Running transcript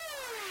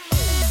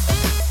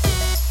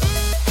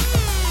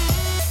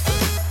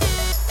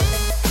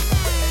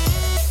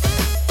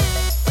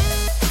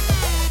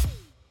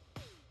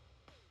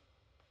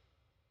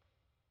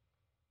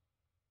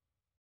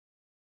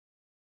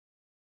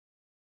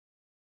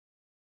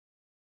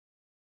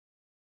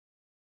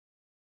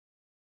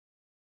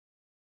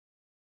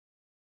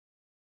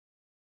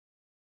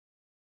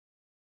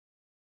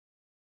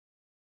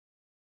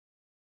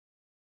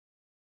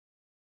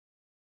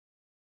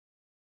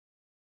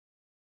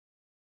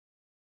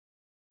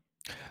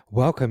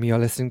Welcome. You're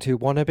listening to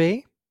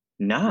Wannabe,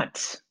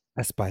 Not.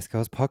 a Spice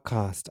Girls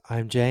podcast.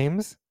 I'm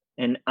James.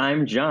 And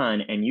I'm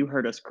John, and you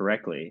heard us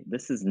correctly.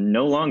 This is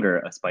no longer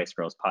a Spice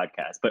Girls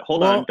podcast. But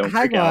hold on, Well, don't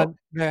hang freak out. on.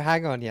 No,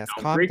 hang on. Yes,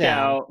 Don't calm freak down.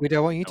 out. We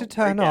don't want you to Don't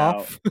turn freak out.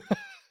 off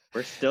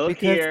We're still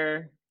because,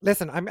 here.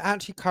 listen, I'm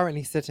actually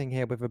currently sitting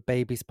here with a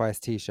Baby Spice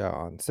t-shirt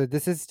on. So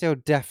this is still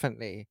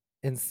definitely,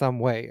 in some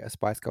way, a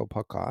Spice Girl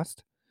podcast.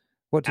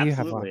 What do you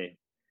have on? Absolutely.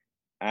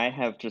 I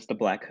have just a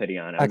black hoodie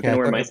on. I was Okay, going I to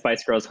wear thought my it.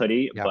 Spice Girls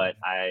hoodie, Yeah. but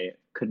I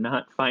could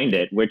not find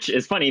it, which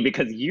is funny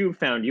because you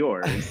found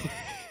yours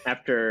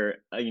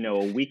after a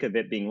week of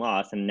it being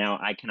lost, and now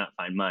I cannot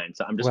find mine.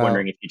 So I'm just Well,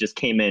 wondering if you just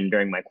came in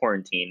during my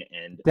quarantine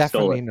and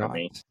stole definitely it from not.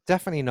 me.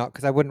 Definitely not,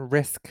 because I wouldn't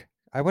risk it.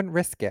 I wouldn't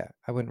risk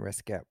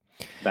it.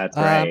 That's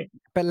right.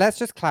 But let's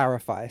just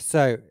clarify.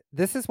 So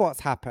this is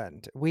what's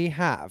happened. I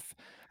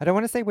don't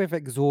want to say we've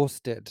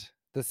exhausted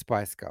the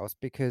Spice Girls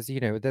because,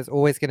 there's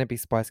always going to be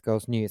Spice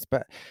Girls news.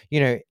 But,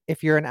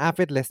 if you're an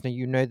avid listener,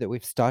 you know that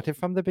we've started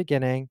from the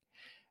beginning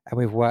and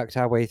we've worked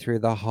our way through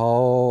the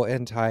whole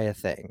entire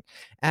thing.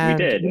 We And,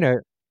 did.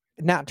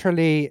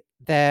 naturally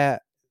the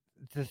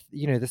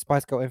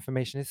Spice Girl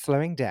information is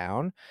slowing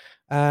down.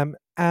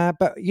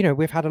 But,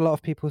 we've had a lot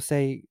of people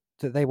say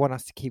that they want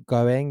us to keep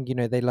going.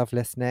 They love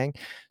listening.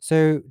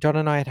 So John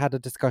and I had a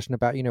discussion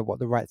about, what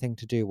the right thing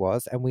to do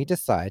was, and we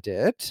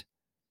decided.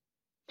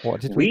 What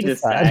did we We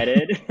decide?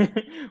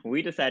 decided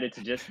we decided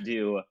to just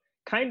do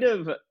kind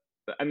of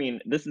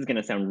this is going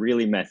to sound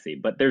really messy,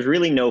 but there's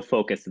really no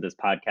focus to this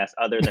podcast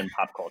other than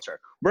pop culture.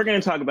 We're going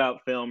to talk about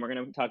film, we're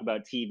going to talk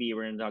about TV,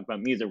 we're going to talk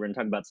about music, we're going to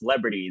talk about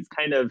celebrities,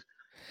 kind of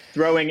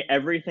throwing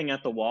everything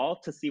at the wall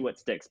to see what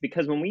sticks.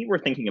 Because when we were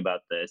thinking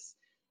about this,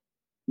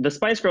 the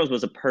Spice Girls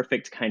was a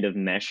perfect kind of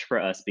mesh for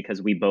us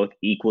because we both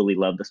equally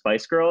love the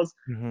Spice Girls,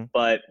 Mhm.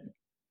 but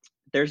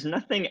there's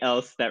nothing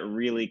else that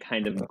really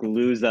kind of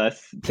glues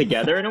us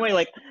together in a way.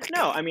 Like,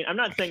 no, I'm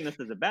not saying this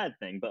is a bad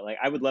thing, but like,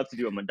 I would love to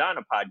do a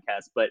Madonna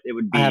podcast, but it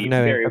would I have be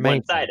no very one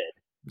information. sided.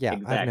 Yeah, I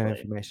have no Exactly.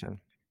 information.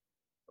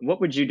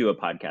 What would you do a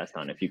podcast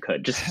on if you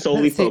could? Just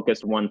solely Let's see.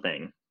 focused one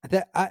thing.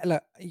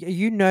 Look,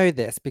 you know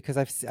this because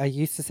I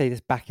used to say this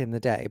back in the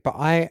day, but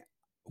I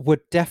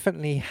would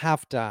definitely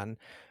have done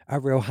a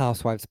Real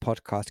Housewives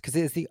podcast because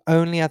it is the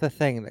only other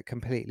thing that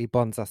completely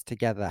bonds us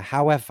together.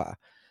 However,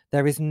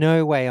 there is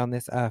no way on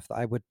this earth that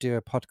I would do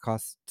a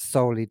podcast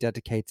solely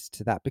dedicated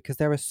to that because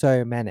there are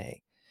so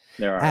many.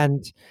 There are.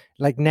 And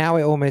like now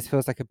it almost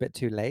feels like a bit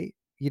too late,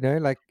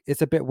 like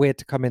it's a bit weird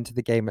to come into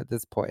the game at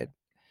this point.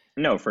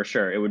 No, for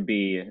sure. It would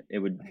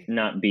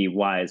not be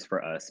wise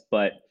for us,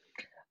 but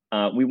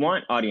we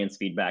want audience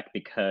feedback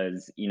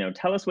because,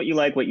 tell us what you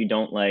like, what you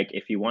don't like.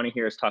 If you want to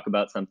hear us talk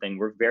about something,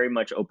 we're very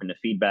much open to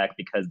feedback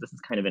because this is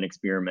kind of an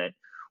experiment.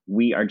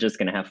 We are just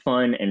going to have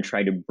fun and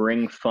try to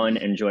bring fun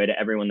and joy to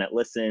everyone that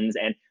listens.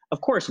 And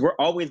of course, we're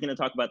always going to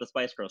talk about the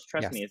Spice Girls.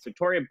 Trust me, Yes, if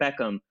Victoria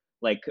Beckham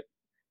like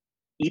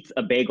eats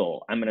a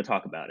bagel, I'm going to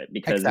talk about it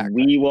because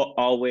exactly. we will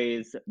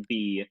always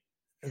be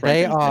front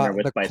They and center are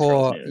with the Spice Girls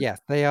core, news. yes,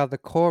 they are the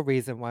core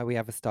reason why we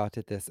ever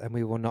started this, and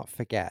we will not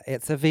forget.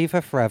 It's a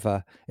Viva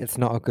forever. It's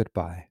not a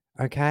goodbye.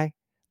 Okay?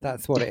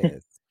 That's what it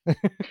is.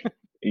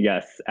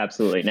 Yes,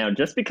 absolutely. Now,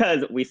 just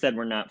because we said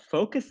we're not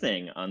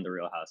focusing on the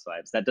Real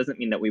Housewives, that doesn't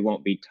mean that we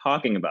won't be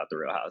talking about the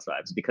Real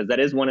Housewives because that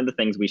is one of the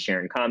things we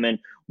share in common.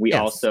 We Yes.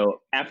 also,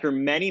 after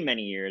many,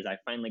 many years, I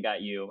finally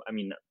got you. I'm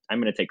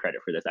going to take credit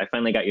for this. I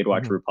finally got you to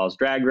watch Mhm. RuPaul's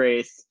Drag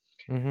Race.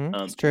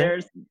 It's true.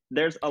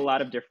 There's a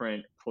lot of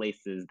different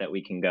places that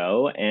we can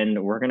go,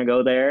 and we're gonna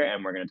go there,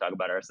 and we're gonna talk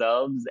about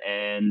ourselves,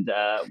 and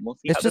we'll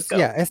see It's how this just,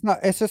 yeah, goes.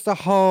 it's just a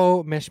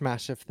whole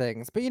mishmash of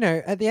things. But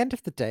at the end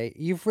of the day,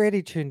 you've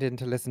really tuned in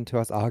to listen to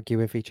us argue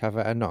with each other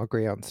and not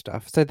agree on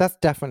stuff. So that's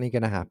definitely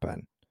going to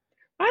happen.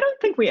 I don't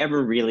think we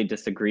ever really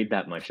disagreed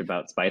that much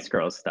about Spice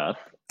Girls stuff.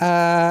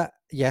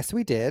 Yes,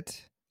 we did.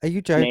 Are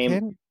you Name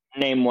joking?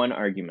 name one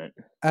argument.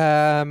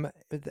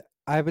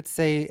 I would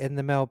say in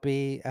the Mel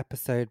B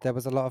episode, there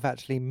was a lot of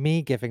actually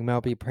me giving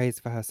Mel B praise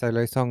for her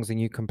solo songs and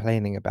you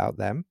complaining about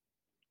them.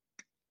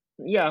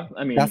 Yeah,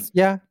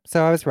 Yeah,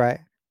 so I was right.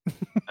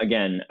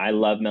 again, I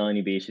love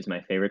Melanie B. She's my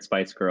favorite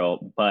Spice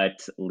Girl,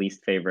 but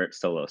least favorite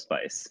solo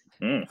Spice.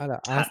 I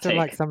Hot still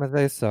like take. some of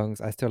those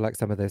songs.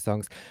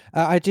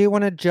 I do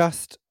want to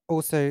just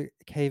also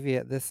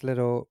caveat this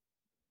little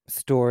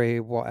story,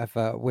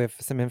 whatever, with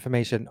some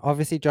information.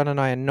 Obviously, John and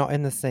I are not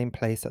in the same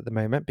place at the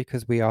moment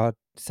because we are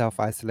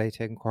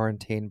self-isolating,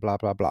 quarantine, blah,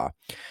 blah, blah.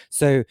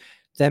 So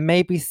there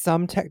may be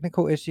some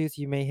technical issues.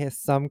 You may hear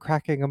some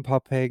cracking and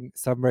popping,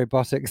 some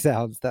robotic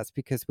sounds. That's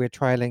because we're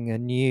trialing a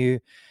new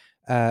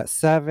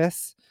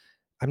service.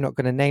 I'm not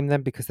going to name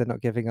them because they're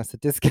not giving us a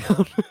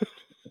discount.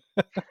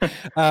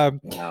 um,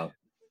 Wow.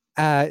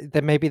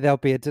 there'll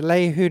be a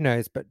delay. Who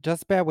knows? But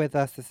just bear with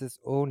us. This is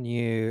all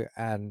new,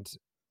 and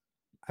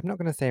I'm not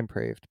going to say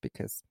improved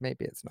because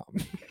maybe it's not.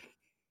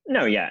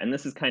 No, yeah, and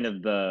this is kind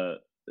of the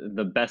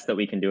best that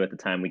we can do at the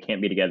time. We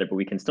can't be together, but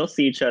we can still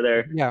see each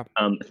other Yeah,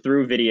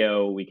 through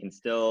video. We can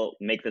still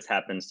make this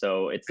happen.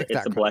 So it's a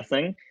exactly.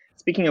 blessing.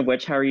 Speaking of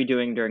which, how are you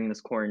doing during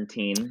this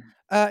quarantine?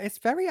 It's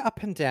very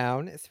up and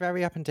down. It's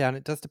very up and down.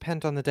 It does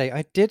depend on the day.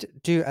 I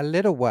did do a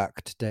little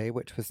work today,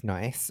 which was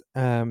nice.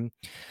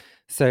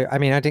 So I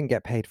mean, I didn't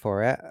get paid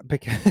for it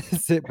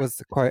because it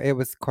was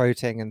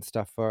quoting and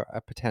stuff for a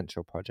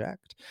potential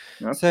project.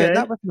 So Okay.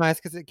 that was nice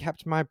because it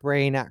kept my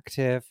brain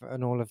active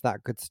and all of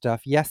that good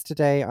stuff.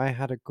 Yesterday, I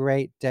had a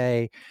great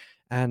day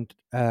and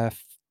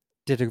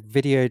did a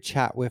video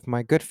chat with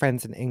my good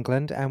friends in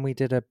England, and we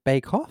did a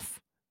bake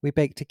off. We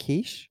baked a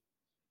quiche.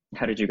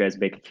 How did you guys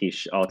bake a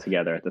quiche all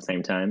together at the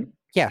same time?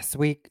 Yes,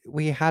 we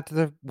had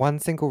the one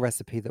single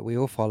recipe that we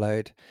all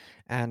followed,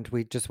 and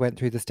we just went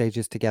through the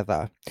stages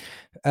together.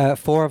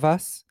 Four of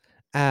us,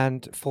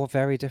 and four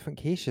very different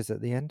quiches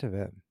at the end of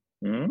it,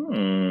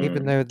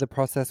 even Mm. though the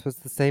process was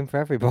the same for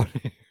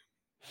everybody.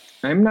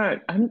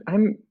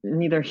 I'm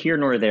neither here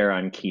nor there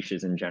on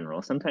quiches in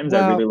general. Sometimes I Well,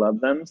 really love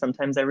them,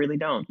 sometimes I really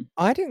don't.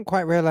 I didn't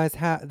quite realize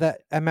how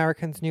that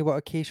Americans knew what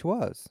a quiche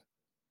was.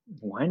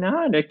 Why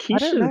not? A I quiche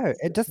don't is know.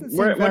 It doesn't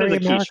seem what is very a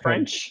quiche? American.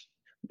 French?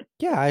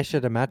 Yeah, I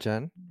should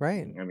imagine,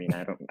 right? I mean,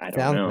 I don't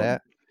Sounds know.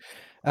 it.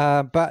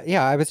 But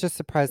yeah, I was just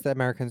surprised that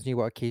Americans knew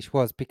what a quiche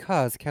was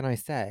because, can I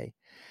say,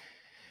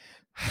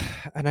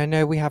 and I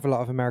know we have a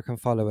lot of American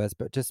followers,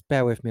 but just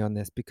bear with me on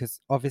this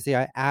because obviously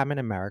I am in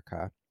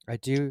America. I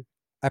do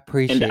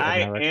And appreciate I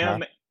America.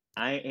 am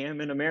I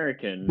am an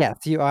American.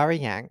 Yes, you are a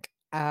Yank.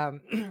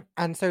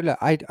 And so look,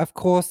 I of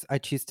course I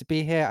choose to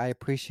be here. I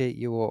appreciate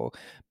you all,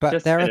 but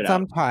Just there spit are it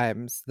out. some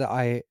times that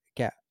I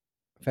get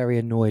very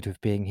annoyed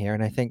with being here,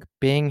 and I think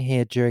being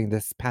here during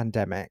this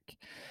pandemic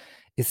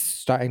is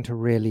starting to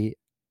really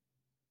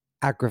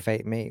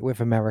aggravate me with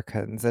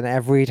Americans, and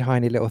every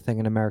tiny little thing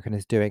an American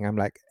is doing, I'm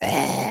like,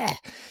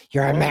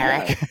 you're Well,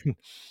 yeah. American.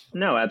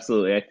 No,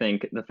 absolutely. I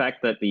think the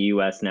fact that the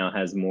US now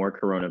has more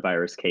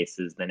coronavirus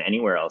cases than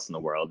anywhere else in the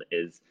world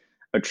is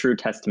a true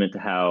testament to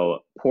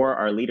how poor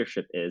our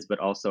leadership is, but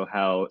also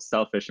how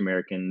selfish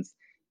Americans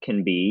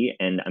can be.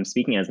 And I'm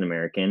speaking as an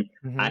American.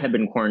 I Hmm. have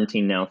been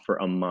quarantined now for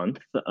a month.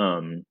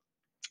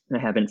 I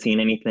haven't seen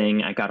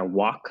anything. I got a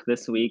walk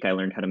this week. I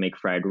learned how to make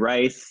fried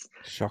rice.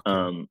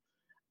 Shocking. Um,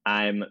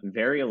 I'm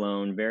very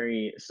alone,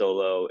 very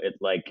solo. It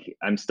like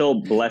I'm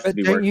still blessed to But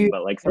be working,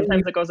 but like don't you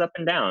sometimes it goes up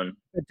and down.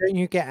 but don't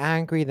you get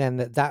angry then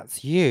that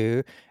that's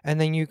you, and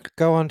then you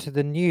go onto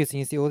the news and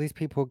you see all these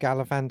people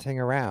gallivanting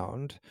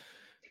around,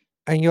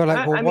 and you're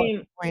like, I, "Well, I what's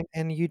mean, the point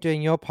in you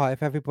doing your part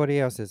if everybody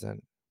else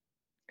isn't?"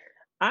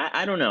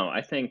 I don't know.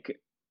 I think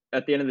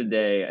at the end of the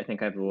day, I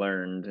think I've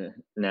learned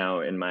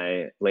now in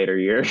my later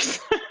years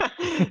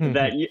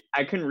that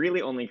I can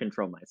really only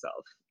control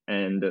myself.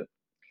 And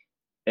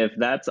if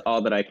that's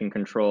all that I can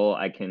control,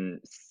 I can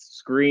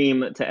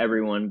scream to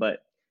everyone, but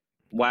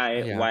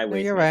Yeah. why No, waste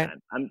you're my right.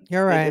 time?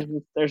 You're right.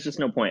 There's just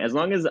no point. As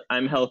long as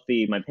I'm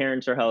healthy, my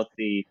parents are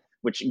healthy,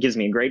 which gives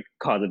me a great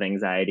cause of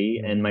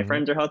anxiety, and my Mhm.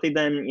 friends are healthy,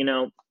 then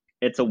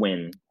it's a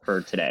win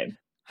for today.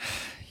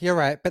 You're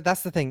right, but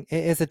that's the thing.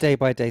 It is a day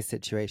by day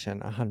situation,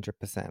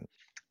 100%.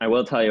 I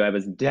will tell you, I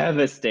was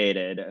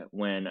devastated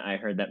when I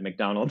heard that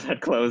McDonald's had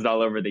closed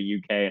all over the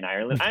UK and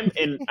Ireland.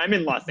 I'm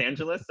in Los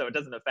Angeles, so it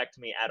doesn't affect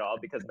me at all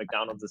because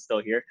McDonald's is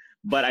still here.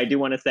 But I do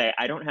want to say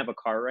I don't have a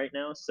car right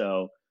now,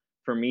 so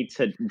for me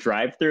to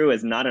drive through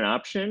is not an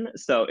option.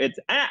 So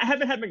I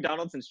haven't had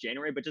McDonald's since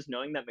January, but just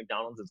knowing that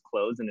McDonald's is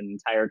closed in an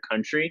entire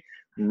country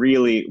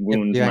really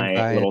Gives wounds you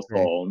my little anxiety.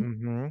 soul.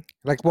 Mhm.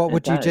 Like, what It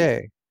would you does.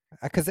 do?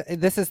 Because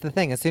this is the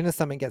thing, as soon as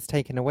something gets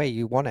taken away,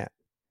 you want it.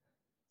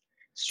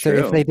 It's So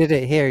if they true. did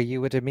it here,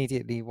 you would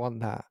immediately want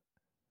that.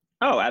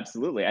 Oh,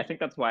 absolutely. I think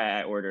that's why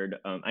I ordered.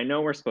 I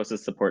know we're supposed to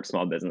support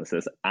small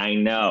businesses. I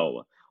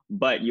know.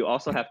 But you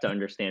also have to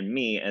understand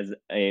me as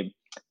a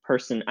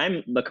person.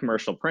 I'm the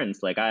commercial prince.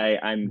 Like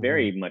I'm Mhm.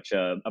 very much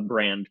a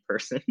brand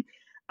person.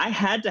 I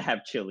had to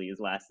have Chili's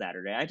last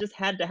Saturday. I just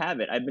had to have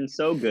it. I've been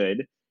so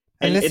good.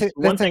 And And it's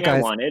one listen, thing I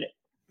guys, wanted.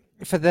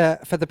 for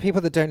the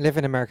people that don't live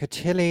in America,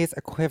 Chili's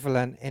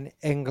equivalent in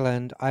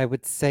England, I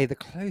would say the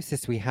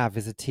closest we have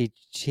is a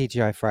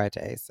TGI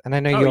Fridays. And I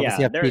know Oh you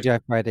obviously yeah, have TGI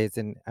Fridays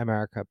in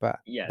America, but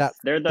yes,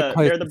 that's the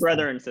they're the closest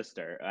thing. brother and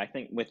sister. I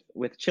think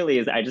with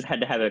Chili's, I just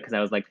had to have it because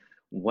I was like,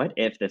 what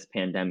if this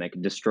pandemic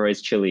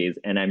destroys Chili's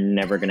and I'm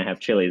never gonna have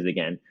Chili's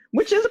again?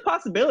 Which is a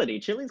possibility.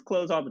 Chili's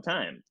close all the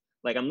time.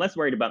 Like I'm less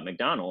worried about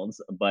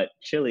McDonald's, but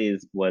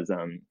Chili's was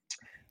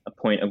a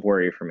point of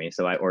worry for me.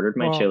 So I ordered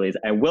my Well, Chili's.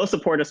 I will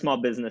support a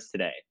small business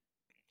today.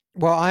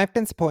 I've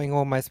been supporting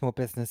all my small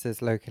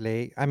businesses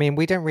locally. I mean,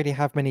 we don't really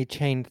have many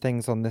chain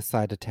things on this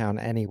side of town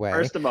anyway.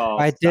 First of all,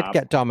 I did stop.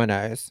 get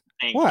Domino's.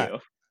 Thank What? you.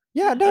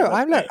 Yeah, I no, was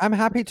about to say, I'm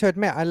happy to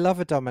admit I love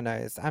a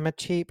Domino's. I'm a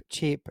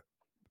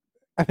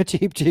I'm a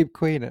cheap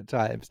queen at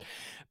times.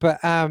 But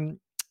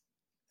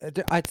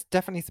I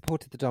definitely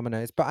supported the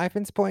Domino's, but I've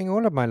been supporting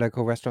all of my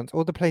local restaurants,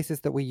 all the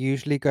places that we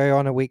usually go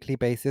on a weekly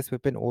basis.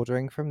 We've been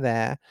ordering from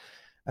there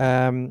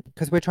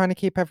because we're trying to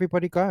keep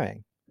everybody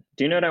going.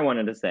 do you know what I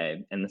wanted to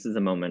say? And this is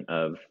a moment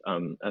of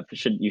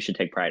should you should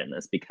take pride in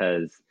this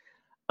because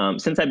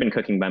since I've been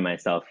cooking by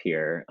myself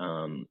here,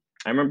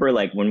 I remember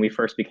like when we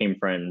first became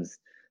friends,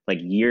 like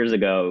years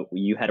ago,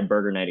 you had a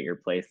burger night at your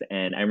place,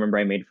 and I remember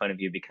I made fun of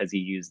you because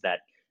you used that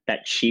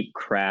that cheap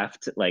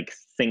Kraft like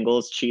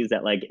singles cheese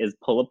that like is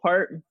pull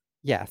apart.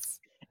 Yes.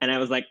 And I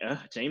was like, ugh,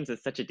 James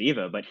is such a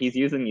diva, but he's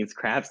using these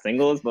Kraft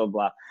singles, blah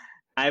blah.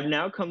 I've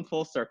now come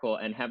full circle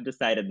and have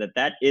decided that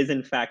that is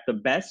in fact the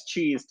best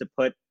cheese to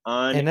put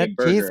on In a a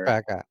burger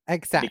cheeseburger. because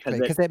Exactly,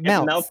 it 'cause it it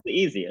melts melts. the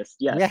easiest.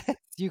 Yes, Yes.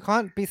 you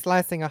can't be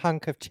slicing a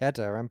hunk of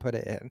cheddar and put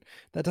it in.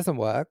 That doesn't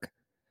work.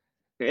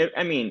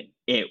 I mean,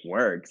 it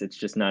works. It's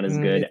just not as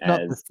good It's not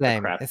the as a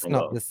same. Kraft It's not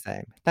single. the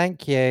same.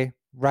 Thank you.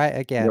 Right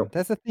again. Nope.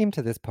 There's a theme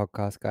to this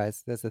podcast,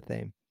 guys. There's a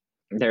theme.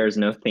 There's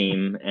no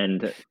theme,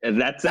 and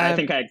that's I Um,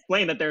 think I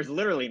explained that there's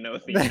literally no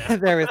theme now.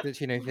 there is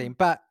literally no theme.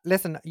 But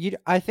listen,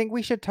 I think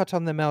we should touch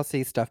on the Mel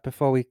C stuff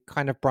before we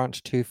kind of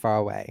branch too far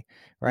away,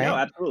 No, right?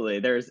 absolutely.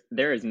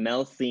 There is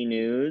Mel C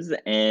news,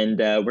 and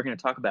we're going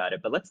to talk about it.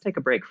 But let's take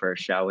a break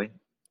first, shall we?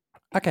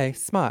 Okay,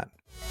 smart.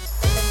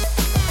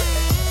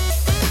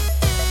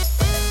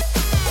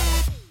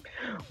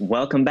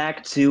 Welcome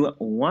back to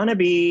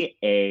Wannabe,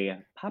 a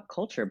pop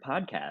culture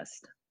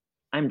podcast.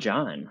 I'm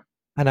John.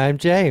 And I'm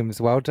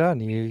James. Well done.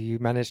 You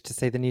managed to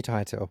say the new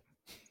title.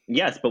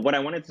 Yes, but what I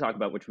wanted to talk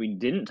about, which we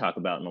didn't talk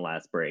about in the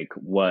last break,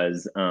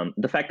 was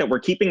the fact that we're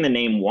keeping the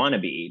name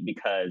Wannabe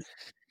because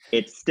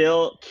it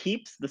still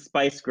keeps the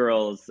Spice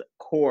Girls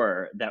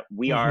core that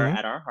we are Mm-hmm.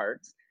 at our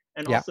hearts.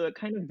 And Yeah. also, it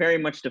kind of very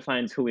much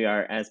defines who we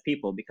are as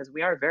people because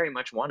we are very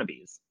much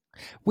wannabes.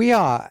 We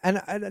are.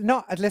 And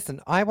not, listen,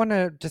 I want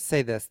to just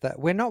say this, that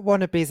we're not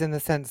wannabes in the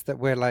sense that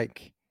we're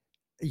like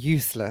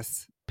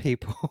useless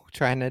people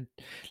trying to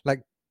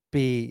like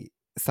be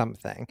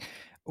something.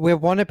 We're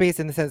wannabes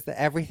in the sense that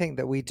everything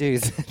that we do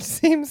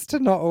seems to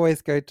not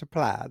always go to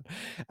plan.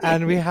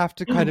 And we have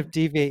to kind of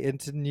deviate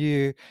into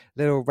new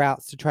little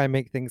routes to try and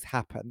make things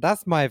happen.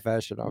 That's my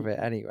version of it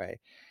anyway.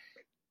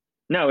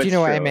 No, Do you it's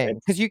know what I true. mean?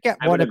 Because you get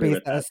I would agree wannabes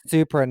with that are that.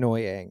 super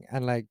annoying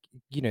and like,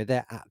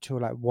 they're actual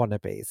like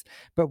wannabes.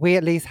 But we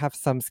at least have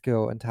some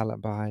skill and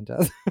talent behind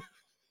us.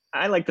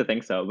 I like to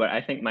think so, but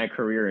I think my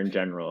career in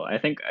general, I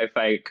think if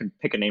I could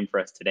pick a name for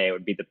us today, it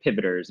would be the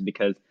Pivoters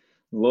because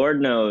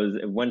Lord knows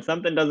when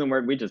something doesn't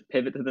work, we just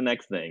pivot to the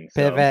next thing.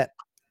 So, Pivot.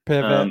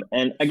 Pivot.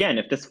 and again,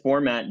 if this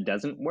format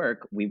doesn't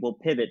work, we will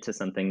pivot to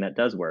something that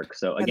does work.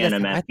 So But again,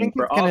 I'm listen, I asking think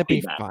it's for gonna all be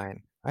feedback.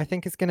 fine. I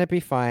think it's gonna be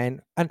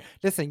fine. And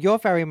listen, you're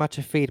very much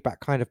a feedback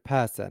kind of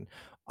person.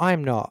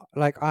 I'm not.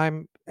 Like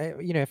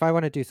if I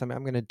want to do something,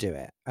 I'm gonna do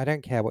it. I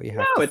don't care what you have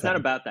No, to it's say. not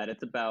about that.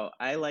 It's about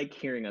I like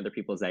hearing other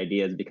people's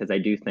ideas because I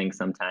do think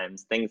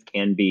sometimes things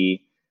can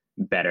be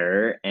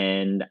better,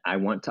 and I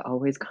want to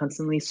always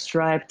constantly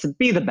strive to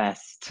be the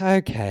best.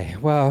 Okay,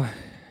 well,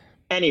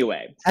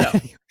 Anyway, so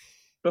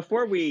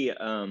before we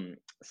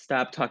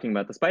stop talking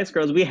about the Spice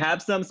Girls, we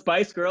have some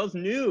Spice Girls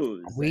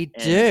news. we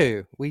And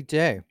do. We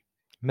do.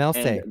 Mel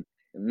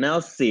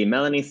and C.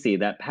 Melanie C,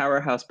 that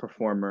powerhouse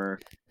performer,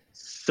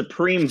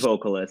 supreme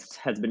vocalist,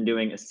 has been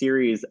doing a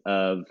series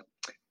of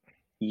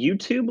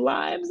YouTube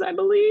lives, I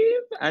believe.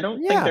 I don't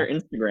think Yeah. they're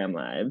Instagram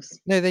lives,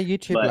 No, they're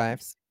YouTube but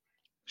lives.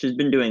 she's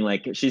been doing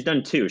she's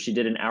done two. She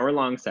did an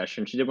hour-long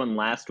session. She did one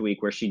last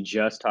week where she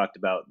just talked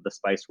about the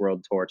Spice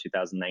World Tour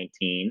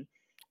 2019.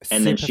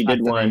 And then Super she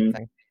did one.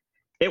 fascinating.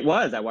 It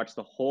was. I watched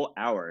the whole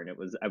hour and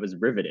I was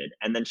riveted.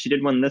 And then she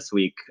did one this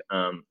week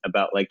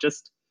about like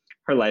just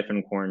her life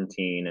in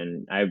quarantine.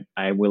 And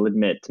I will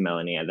admit to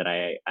Melanie that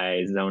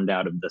I zoned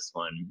out of this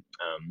one.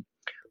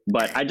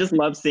 But I just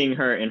love seeing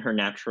her in her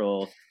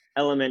natural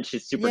element.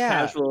 She's super Yeah.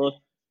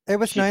 casual. It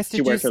was nice.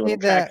 She wears her little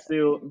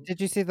tracksuit.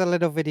 Did you see the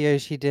little video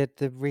she did,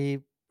 the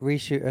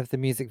reshoot of the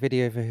music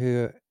video for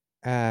Who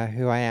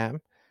I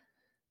Am?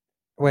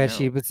 Where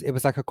No. it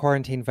was like a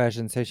quarantine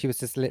version, so she was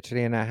just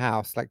literally in her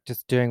house, like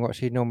just doing what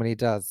she normally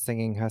does,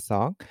 singing her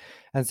song.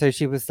 And so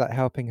she was like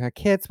helping her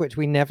kids, which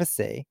we never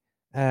see.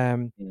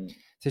 Mm.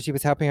 So she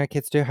was helping her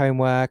kids do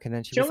homework, and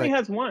then she She was only like,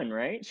 has one,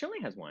 right? She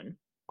only has one.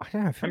 I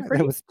don't know, I feel I'm like there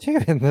pretty was two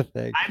in the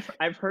thing.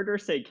 I've heard her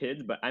say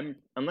kids, but I'm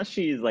unless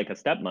she's like a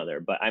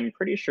stepmother, but I'm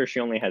pretty sure she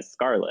only has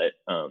Scarlett.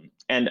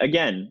 And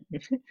again,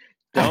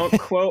 don't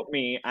quote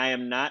me. I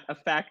am not a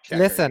fact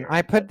checker. Listen, here,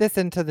 I but put this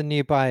into the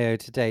new bio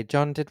today.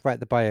 John did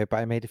write the bio, but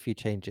I made a few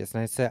changes,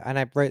 and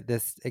I wrote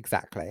this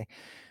exactly.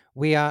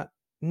 We are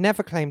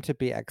never claim to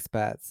be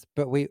experts,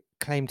 but we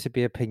claim to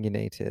be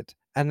opinionated.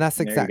 And that's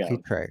there you exactly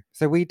go. true.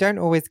 So we don't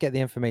always get the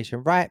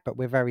information right, but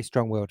we're very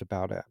strong-willed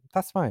about it.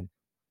 That's fine.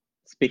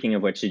 Speaking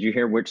of which, did you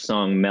hear which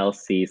song Mel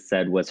C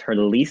said was her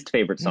least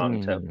favorite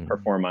song to Hmm.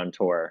 perform on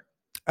tour?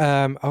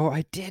 Oh,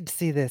 I did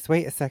see this.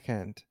 Wait a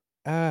second.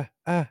 I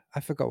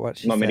forgot what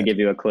she Want me to said. give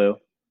you a clue?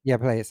 Yeah,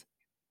 please.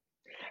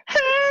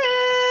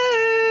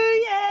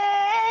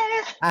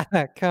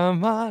 Yeah.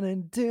 Come on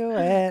and do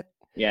it.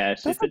 Yeah,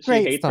 she That's a said she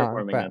great hates song,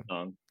 performing but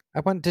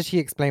that song. does she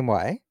explain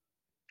why?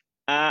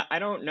 I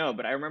don't know,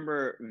 but I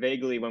remember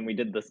vaguely when we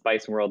did the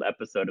Spice World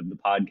episode of the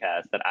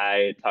podcast that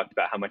I talked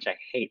about how much I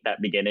hate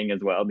that beginning as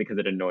well because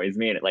it annoys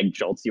me and it like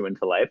jolts you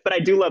into life. But I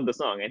do love the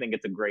song. I think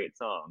it's a great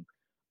song.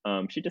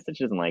 She just said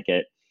she doesn't like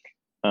it.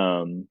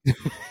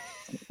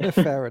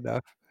 Fair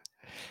enough.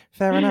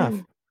 Fair enough.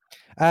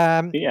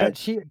 Yeah. But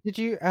did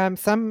you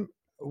some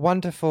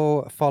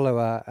wonderful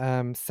follower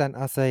sent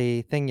us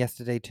a thing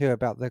yesterday too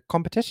about the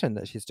competition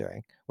that she's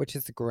doing, which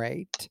is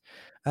great.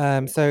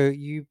 Yeah. So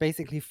you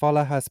basically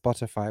follow her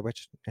Spotify,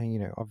 which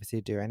obviously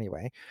you do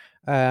anyway,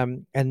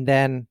 and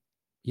then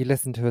you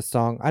listen to a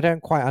song. I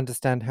don't quite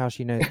understand how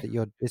she knows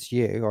that it's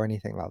you or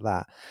anything like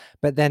that,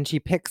 but then she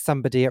picks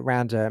somebody at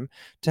random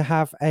to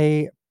have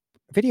a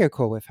video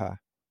call with her.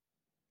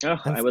 Oh,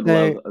 And I would so,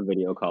 love a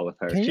video call with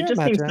her. can She you just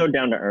seems so imagine?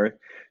 down to earth.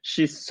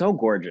 She's so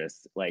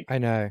gorgeous. Like, I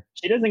know.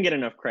 she doesn't get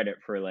enough credit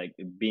for like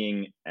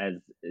being as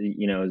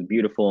as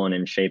beautiful and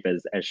in shape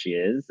as she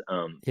is.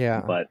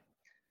 Yeah. But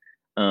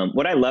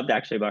what I loved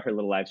actually about her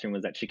little live stream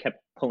was that she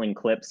kept pulling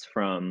clips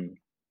from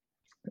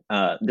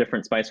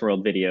different Spice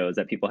World videos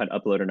that people had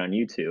uploaded on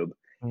YouTube.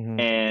 Hmm.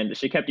 And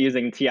she kept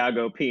using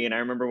Tiago P. And I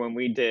remember when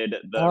we did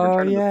the Oh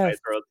Return of the yes. Spice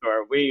World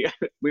tour,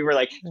 we were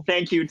like,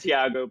 "Thank you,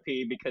 Tiago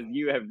P, because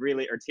you have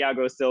really, or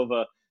Tiago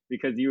Silva,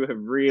 because you have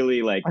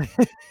really like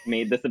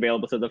made this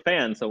available to the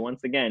fans." So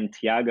once again,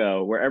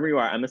 Tiago, wherever you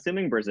are, I'm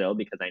assuming Brazil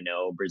because I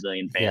know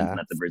Brazilian fans and Yeah.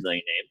 that's a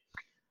Brazilian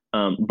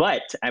name.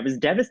 But I was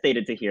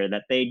devastated to hear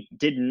that they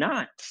did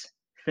not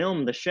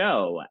film the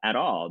show at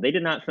all. They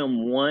did not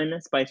film one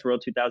Spice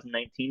World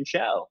 2019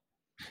 show.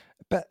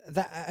 But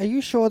are you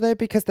sure though?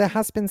 Because there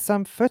has been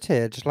some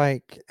footage,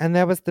 like, and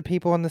there was the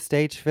people on the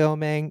stage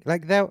filming.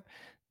 Like there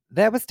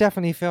was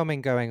definitely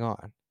filming going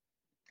on.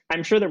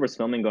 I'm sure there was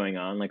filming going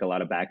on, like a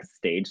lot of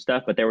backstage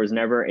stuff, but there was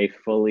never a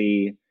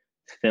fully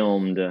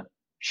filmed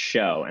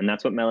show. And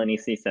that's what Melanie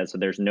C says. So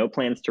there's no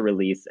plans to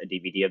release a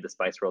DVD of the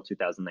Spice World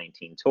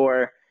 2019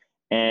 tour.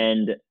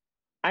 And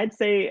I'd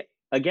say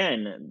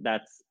again,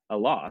 that's a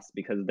loss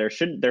because there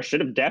should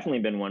have definitely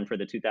been one for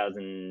the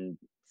 2007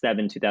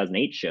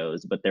 2008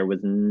 shows, but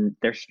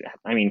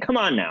I mean, come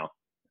on now.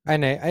 I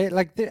know. I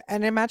like,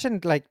 and imagine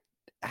like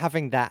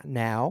having that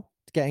now,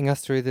 getting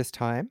us through this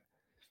time.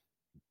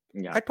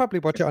 Yeah, I'd probably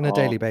watch it's it on a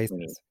daily all we need.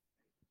 basis.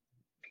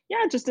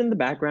 Yeah, just in the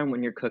background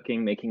when you're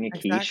cooking, making a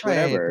quiche, Exactly.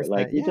 whatever. Just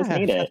Like that, you just yeah.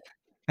 need it.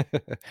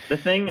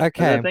 The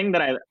Okay. thing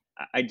that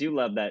I do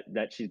love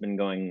that she's been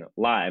going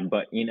live,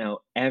 but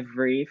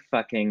every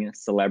fucking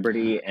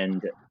celebrity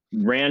and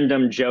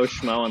random Joe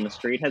Schmo on the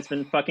street has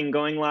been fucking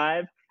going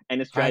live,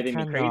 and it's I driving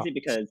me cannot crazy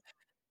because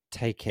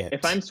take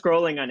if I'm it.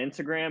 scrolling on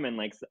Instagram and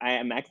like I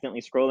am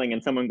accidentally scrolling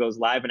and someone goes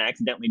live and I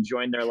accidentally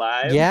join their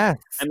live, Yes,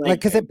 I'm like, like,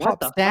 because it what pops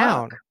the fuck?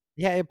 down.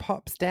 Yeah, it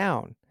pops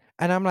down,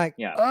 and I'm like,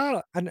 Yeah.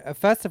 "Oh," and,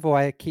 first of all,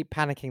 I keep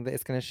panicking that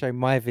it's gonna show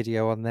my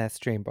video on their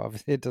stream, but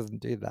obviously it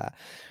doesn't do that.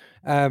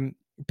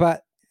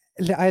 But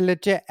I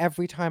legit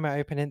every time I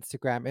open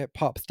Instagram, it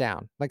pops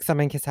down, like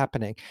something is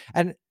happening,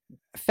 and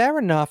fair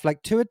enough,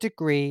 like, to a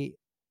degree,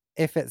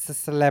 if it's a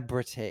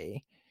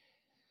celebrity,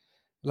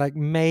 like,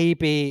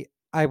 maybe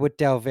I would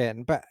delve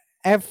in, but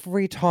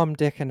every Tom,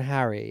 Dick, and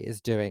Harry is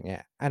doing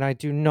it, and I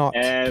do not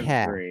care.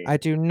 Every I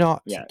do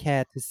not yeah.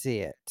 care to see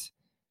it.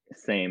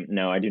 Same.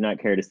 No, I do not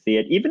care to see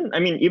it. Even, I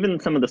mean, even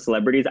some of the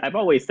celebrities, I've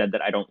always said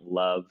that I don't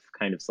love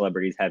kind of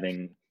celebrities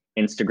having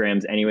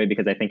Instagrams anyway,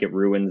 because I think it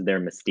ruins their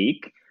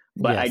mystique.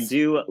 But I Yes.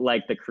 do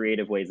like the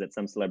creative ways that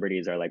some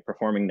celebrities are like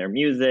performing their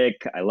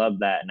music. I love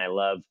that. And I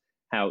love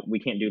how we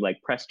can't do like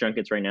press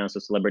junkets right now. So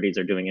celebrities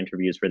are doing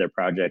interviews for their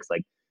projects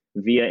like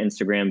via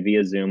Instagram,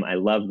 via Zoom. I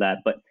love that.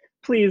 But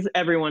please,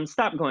 everyone,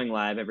 stop going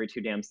live every 2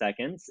 damn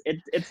seconds.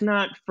 It's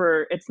not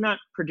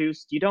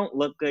produced. You don't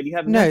look good. You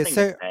have No, nothing to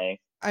so say.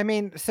 I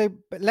mean,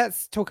 but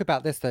let's talk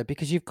about this though,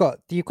 because you've got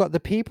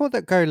the people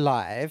that go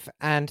live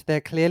and they're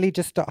clearly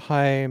just at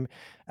home,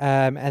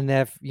 and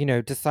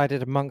they've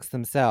decided amongst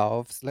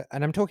themselves,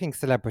 and I'm talking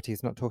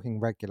celebrities, not talking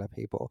regular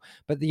people,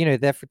 but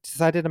they've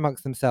decided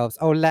amongst themselves,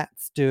 oh,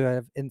 let's do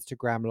an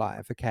Instagram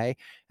live, okay,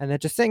 and they're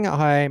just sitting at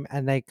home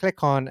and they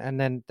click on, and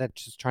then they're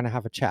just trying to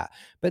have a chat.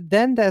 But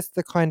then there's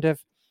the kind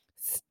of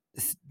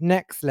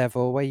next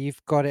level where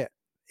you've got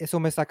it's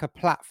almost like a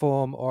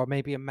platform or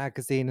maybe a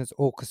magazine has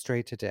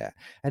orchestrated it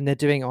and they're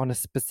doing it on a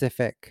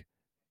specific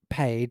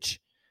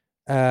page,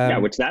 Yeah,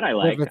 um which that I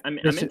with like. a I'm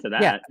specific, into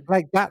yeah, that.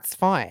 like that's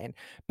fine.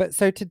 But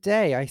so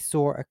today I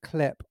saw a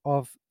clip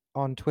of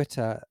on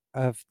Twitter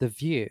of The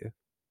View,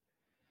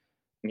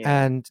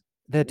 Yeah. and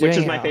they're Which doing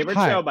is it my at favorite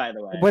show, home. by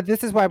the way. Well,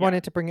 this is why I Yeah.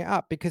 wanted to bring it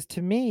up, because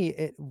to me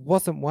it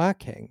wasn't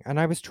working and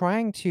I was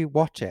trying to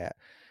watch it,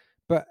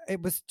 but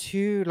it was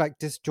too like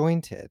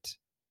disjointed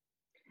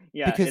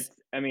Yeah, because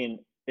I mean,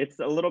 it's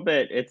a little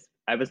bit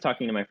I was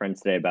talking to my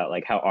friends today about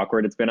like how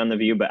awkward it's been on The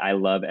View, but I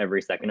love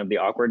every second of the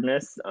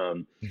awkwardness.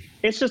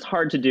 It's just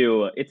hard to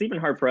do. It's even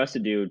hard for us to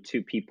do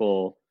two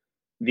people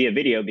via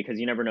video because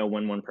you never know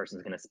when one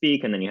person's going to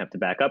speak and then you have to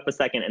back up a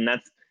second. And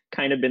that's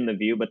kind of been The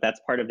View, but that's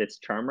part of its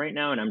charm right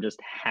now. And I'm just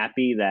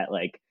happy that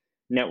like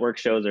network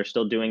shows are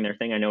still doing their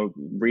thing. I know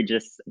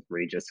Regis,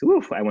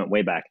 oof, I went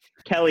way back.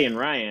 Kelly and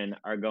Ryan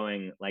are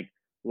going like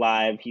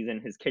live. He's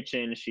in his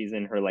kitchen, she's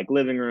in her like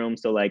living room,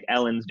 so like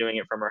Ellen's doing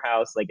it from her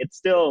house. Like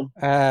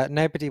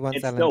nobody wants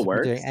it Ellen still to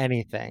be doing works.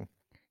 anything.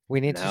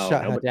 We need to No,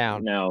 shut her nobody,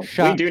 down. no, we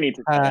Shut do need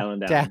to shut her Ellen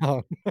down.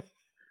 down.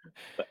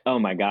 But oh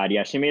my god,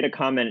 yeah, she made a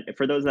comment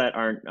for those that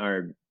aren't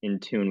are in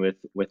tune with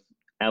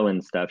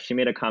Ellen stuff. She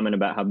made a comment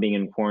about how being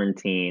in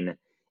quarantine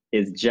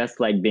is just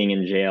like being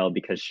in jail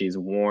because she's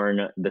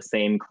worn the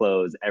same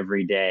clothes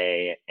every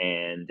day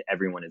and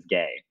everyone is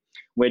gay,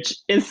 which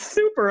is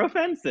super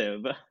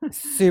offensive.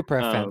 Super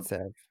um,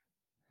 offensive.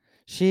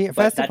 She but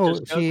first of that all,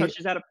 just shows how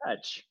she's out of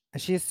touch.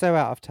 she's so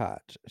out of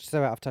touch.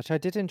 So out of touch. I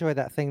did enjoy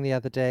that thing the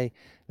other day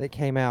that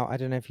came out. I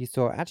don't know if you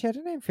saw it. Actually, I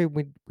don't know if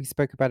we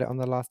spoke about it on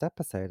the last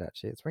episode,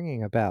 actually. It's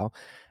ringing a bell.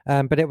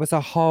 But it was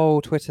a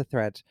whole Twitter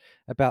thread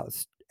about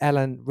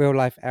Ellen, real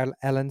life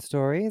Ellen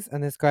stories.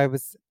 And this guy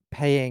was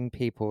paying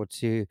people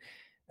to,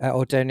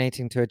 or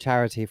donating to a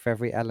charity for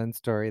every Ellen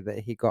story that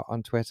he got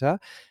on Twitter.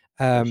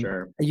 For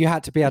sure. You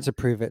had to be able to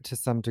prove it to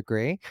some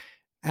degree.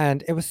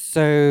 And it was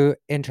so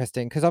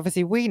interesting because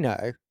obviously we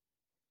know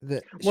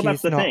that Well, that's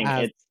she's the not thing.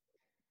 as.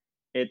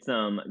 It's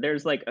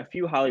there's like a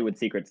few Hollywood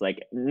secrets.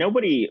 Like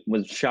nobody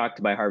was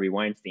shocked by Harvey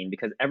Weinstein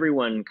because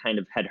everyone kind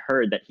of had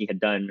heard that he had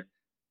done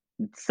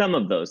some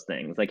of those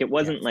things. Like it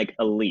wasn't Yes. like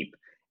a leap.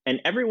 And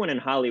everyone in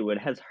Hollywood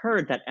has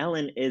heard that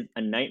Ellen is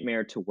a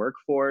nightmare to work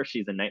for.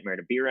 She's a nightmare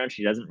to be around.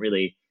 She doesn't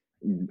really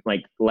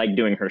like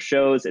doing her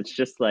shows. It's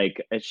just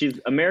like she's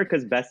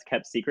America's best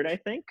kept secret, I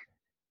think.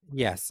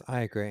 Yes,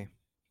 I agree.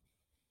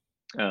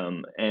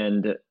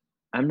 And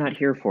I'm not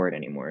here for it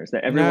anymore. Is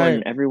that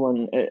No,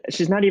 everyone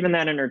she's not even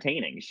that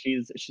entertaining.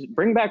 She's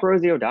bring back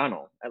Rosie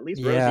O'Donnell. At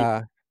least Rosie's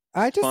yeah.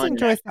 I just fun and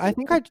enjoy I actually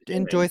think I enjoy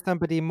entertaining.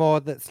 somebody more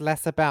that's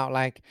less about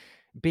like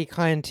be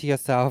kind to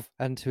yourself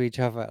and to each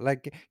other.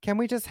 Like, can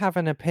we just have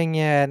an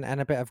opinion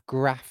and a bit of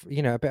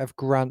a bit of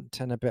grunt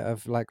and a bit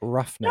of like No,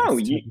 roughness to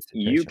the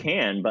you situation?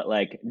 can, but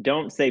like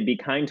don't say be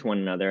kind to one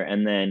another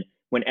and then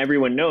when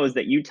everyone knows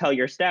that you tell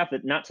your staff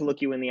that not to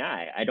look you in the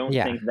eye. Yeah, I don't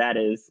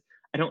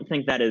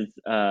think that is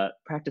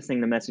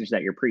practicing the message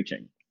that you're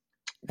preaching.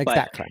 But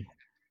exactly.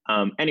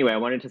 anyway, I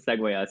wanted to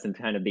segue us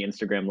into kind of the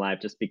Instagram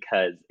live just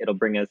because it'll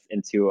bring us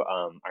into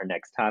our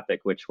next topic,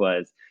 which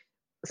was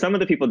some of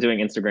the people doing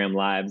Instagram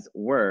lives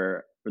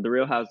were the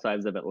Real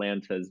Housewives of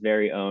Atlanta's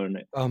very own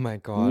Oh my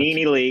God.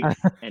 Nene Leakes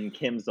and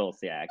Kim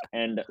Zolciak.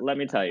 And let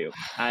me tell you,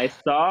 I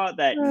saw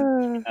that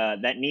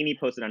that Nene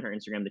posted on her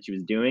Instagram that she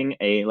was doing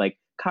a like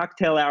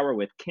cocktail hour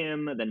with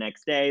Kim the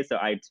next day. So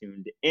I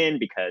tuned in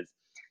because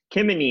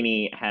Kim and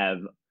Nene have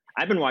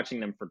I've been watching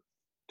them for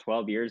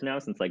 12 years now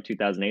since like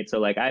 2008. So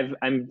like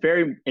I'm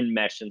very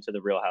enmeshed into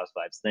the Real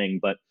Housewives thing,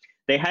 but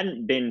they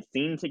hadn't been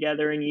seen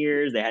together in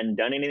years. They hadn't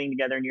done anything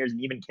together in years.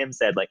 And even Kim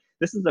said like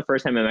this is the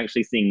first time I'm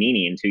actually seeing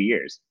Nene in 2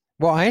 years.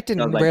 Well, I So I was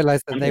didn't like,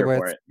 realize that I'm they here were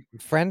for it.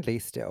 friendly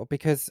still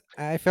because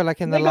I feel like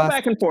in the They go back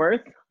last and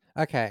forth.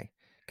 okay,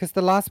 because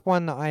the last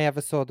one that I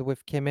ever saw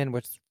with Kim in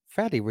was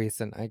fairly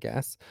recent, I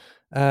guess.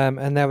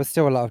 And there was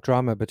still a lot of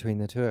drama between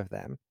the two of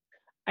them.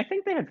 I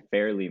think they had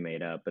fairly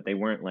made up, but they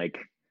weren't like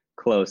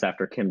close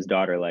after Kim's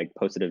daughter like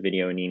posted a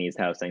video in Nene's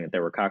house saying that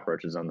there were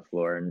cockroaches on the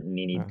floor and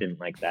Nene Oh. didn't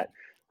like that.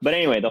 But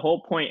anyway, the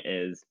whole point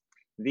is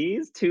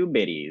these two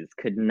biddies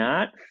could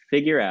not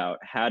figure out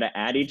how to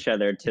add each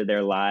other to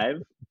their live.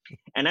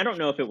 And I don't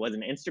know if it was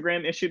an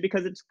Instagram issue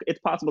because it's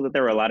possible that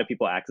there were a lot of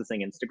people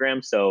accessing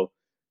Instagram, so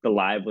the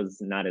live was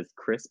not as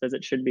crisp as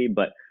it should be.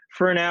 But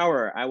for an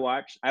hour, I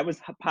was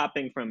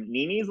popping from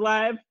Nene's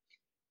live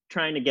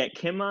trying to get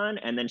Kim on,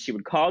 and then she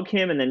would call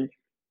Kim, and then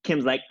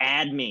Kim's like,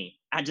 "Add me.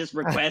 I just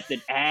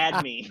requested,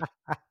 add me."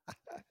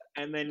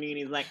 And then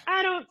Nene's like,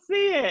 "I don't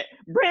see it.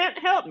 Brant,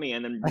 help me."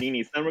 And then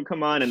Nene's son would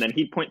come on, and then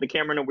he'd point the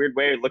camera in a weird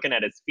way, looking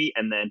at his feet.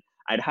 And then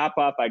I'd hop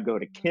off. I'd go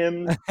to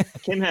Kim's.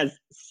 Kim has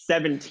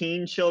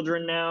 17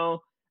 children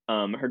now.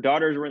 Her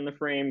daughters were in the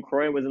frame.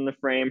 Croy was in the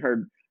frame.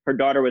 Her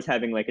daughter was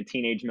having like a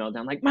teenage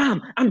meltdown, like,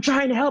 "Mom, I'm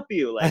trying to help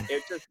you." Like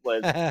it just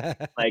was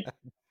like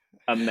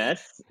a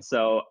mess.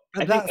 So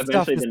I But think that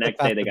stuff eventually is the the next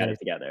day they got fascinating. it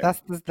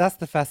together. That's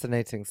the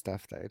fascinating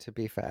stuff, though. To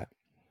be fair,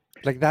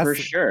 like For that's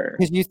sure.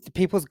 because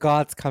people's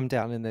guards come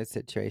down in those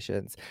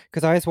situations.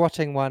 Because I was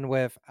watching one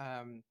with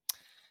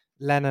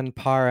Lennon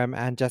Parham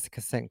and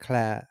Jessica St.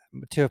 Clair,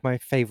 two of my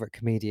favorite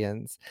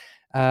comedians.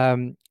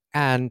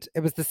 And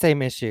it was the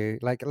same issue.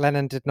 Like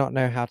Lennon did not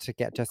know how to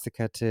get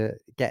Jessica to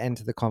get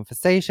into the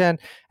conversation.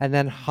 And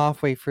then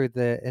halfway through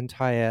the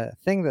entire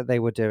thing that they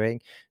were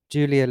doing,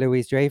 Julia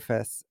Louise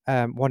Dreyfus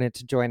wanted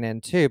to join in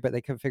too, but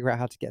they couldn't figure out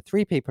how to get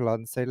three people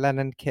on. So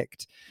Lennon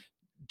kicked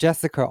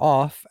Jessica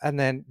off, and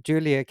then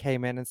Julia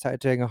came in and started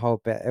doing a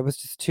whole bit. It was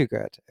just too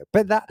good.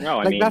 But No,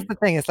 I that's mean, the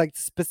thing. It's like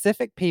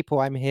specific people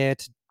I'm here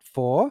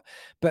for,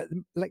 but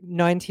like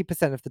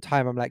 90% of the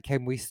time, I'm like,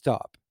 can we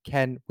stop?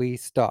 Can we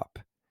stop?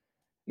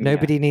 yeah,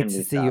 Nobody can needs to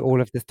we see you stop?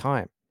 all of this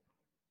time.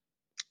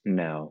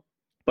 No.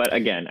 But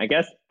again, I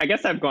guess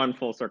I've gone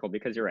full circle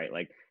because you're right.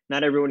 Like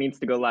not everyone needs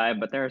to go live,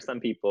 but there are some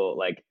people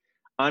like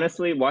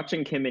honestly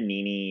watching Kim and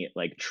Nene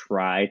like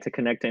try to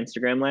connect to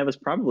Instagram live was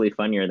probably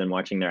funnier than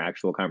watching their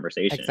actual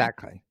conversation.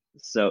 Exactly.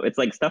 So it's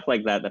like stuff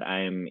like that that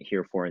I am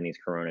here for in these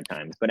corona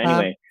times. But Um,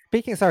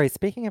 anyway,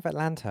 speaking of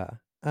Atlanta,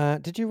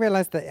 did you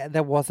realize that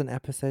there was an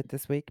episode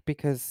this week?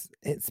 Because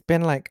it's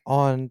been like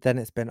on, then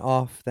it's been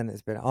off, then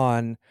it's been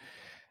on.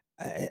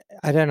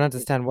 I don't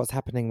understand what's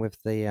happening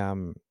with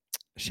the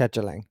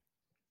scheduling.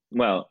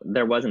 well,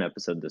 there was an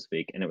episode this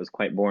week and it was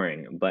quite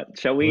boring. But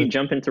shall we Was-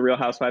 jump into Real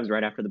Housewives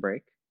right after the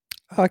break?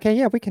 Okay,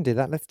 yeah, we can do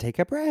that. Let's take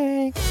a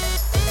break.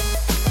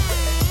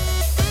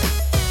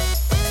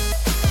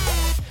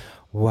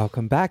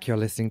 Welcome back. You're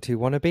listening to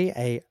Wannabe,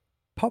 a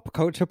pop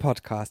culture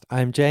podcast.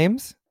 I'm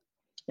James.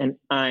 And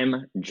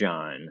I'm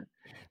John.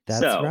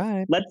 That's So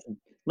right.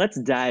 let's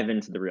dive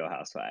into the Real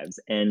Housewives.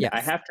 And I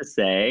Yes. have to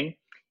say,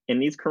 in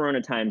these Corona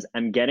times,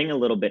 I'm getting a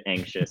little bit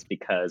anxious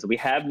because we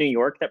have New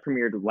York that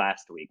premiered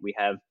last week. We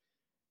have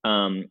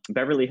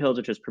Beverly Hills,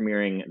 which is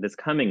premiering this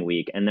coming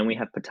week, and then we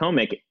have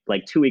Potomac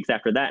like 2 weeks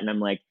after that. And I'm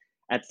like,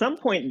 at some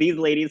point, these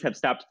ladies have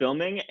stopped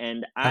filming,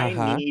 and I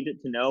Uh-huh. need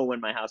to know when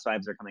my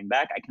housewives are coming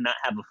back. I cannot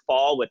have a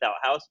fall without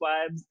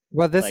housewives.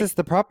 Well, this Like, is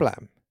the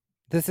problem.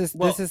 This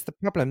well, is the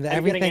problem. That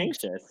I'm getting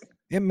everything's anxious.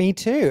 yeah, me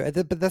too.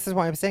 But this is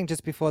what I'm saying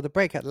just before the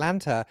break.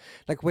 Atlanta,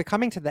 like we're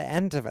coming to the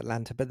end of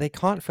Atlanta, but they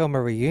can't film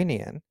a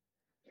reunion.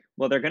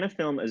 Well, they're going to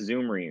film a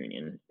Zoom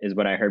reunion, is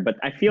what I heard. But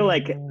I feel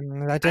like, I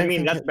I don't mean,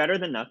 think that's it. better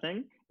than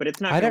nothing, but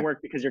it's not I going to don't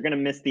work because you're going to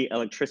miss the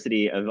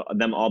electricity of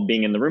them all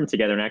being in the room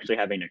together and actually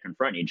having to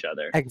confront each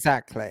other.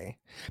 exactly.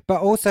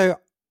 But also,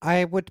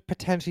 I would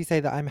potentially say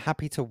that I'm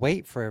happy to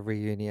wait for a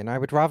reunion. I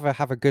would rather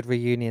have a good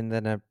reunion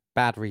than a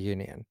bad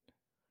reunion.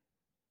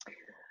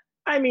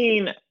 I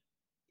mean,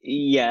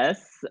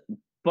 yes,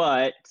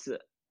 but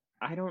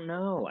I don't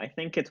know. I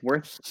think it's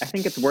worth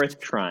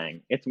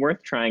trying. It's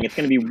worth trying. It's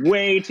going to be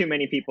way too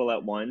many people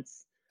at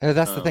once.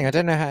 That's the thing. I Um,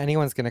 don't know how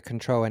anyone's going to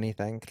control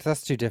anything 'cause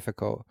that's too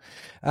difficult.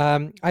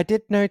 I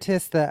did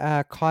notice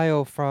that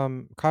Kyle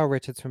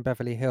Richards from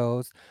Beverly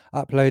Hills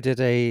uploaded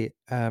a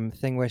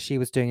thing where she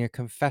was doing a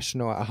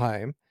confessional at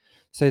home.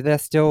 So they're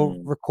still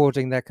mm,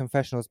 recording their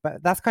confessionals,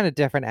 but that's kind of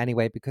different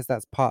anyway because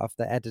that's part of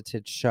the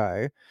edited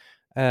show,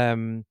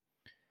 um,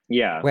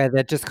 yeah. where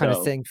they're just kind of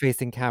So sitting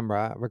facing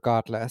camera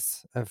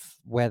regardless of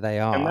where they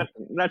and are.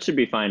 that should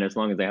be fine as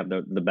long as they have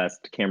the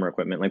best camera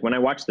equipment. Like when I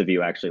watch The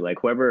View, actually, like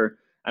whoever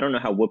I don't know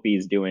how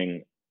Whoopi's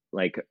doing.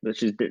 Like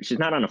she's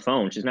not on a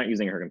phone. She's not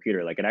using her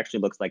computer. Like it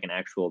actually looks like an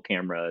actual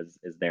camera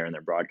is there and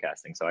they're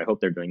broadcasting. So I hope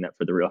they're doing that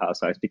for the Real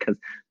Housewives because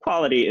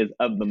quality is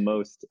of the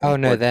most Oh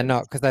no, they're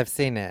not importance. because I've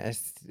seen it.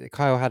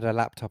 Kyle had a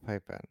laptop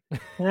open.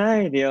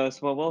 Ay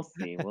Dios. Well, we'll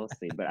see. We'll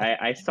see. But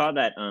I saw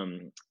that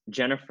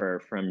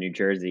Jennifer from New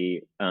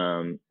Jersey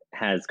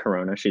has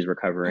corona. She's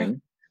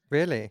recovering.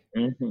 Really?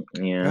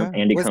 Yeah. Oh,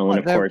 Andy was Cohen, what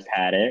of course,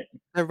 had it.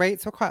 the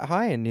rates were quite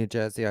high in New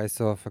Jersey, I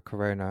saw for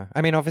Corona.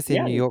 I mean, obviously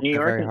in Yeah, New York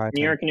they're very high New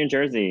too. York, and New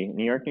Jersey,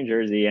 New York, New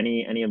Jersey,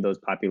 any of those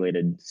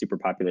populated, super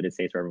populated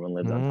states where everyone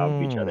lives on top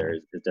of each other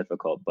Mm. is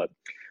difficult. But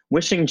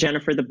wishing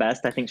Jennifer the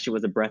best. I think she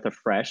was a breath of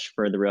fresh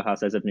for the Real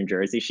Housewives of New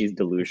Jersey. She's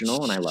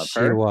delusional, and I love She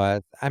her.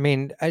 was. I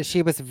mean,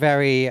 she was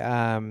very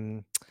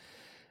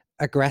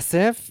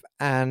aggressive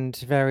and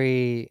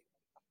very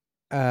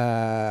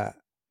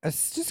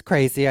it's just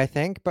crazy, I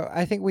think, but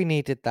I think we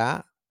needed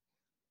that.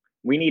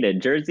 We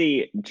needed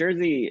Jersey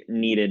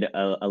needed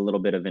a little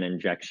bit of an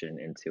injection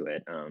into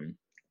it.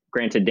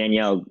 Granted,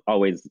 Danielle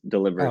always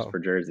delivers Oh, for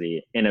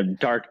Jersey in a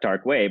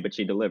dark way, but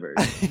she delivers.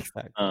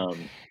 exactly. Um,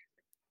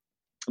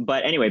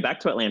 but anyway, back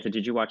to Atlanta.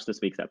 Did you watch this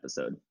week's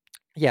episode?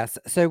 Yes.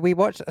 So we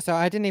watched. So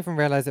I didn't even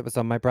realize it was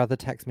on. My brother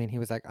texted me and he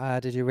was like,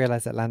 did you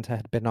realize Atlanta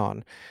had been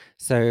on?"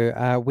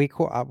 So we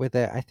caught up with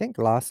it, I think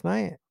last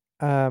night.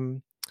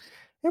 Um,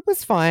 it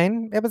was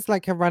fine. It was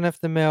like a run of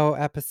the mill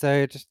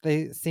episode.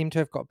 They seem to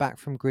have got back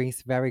from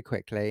Greece very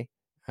quickly.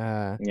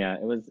 Uh, Yeah,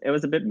 it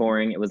was a bit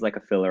boring. It was like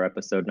a filler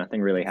episode.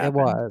 Nothing really it happened.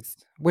 was,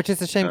 which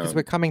is a shame because we're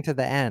Um, coming to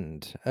the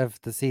end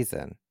of the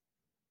season.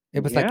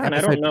 It was like yeah, and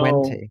episode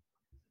 20,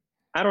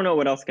 I don't know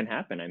what else can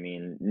happen. I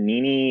mean,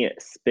 Nene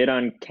spit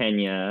on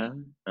Kenya,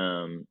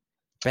 um,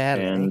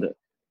 barely. and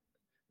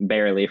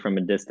barely from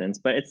a distance,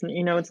 but it's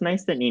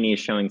nice that Nene is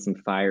showing some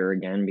fire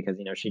again because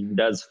she Mm.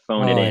 does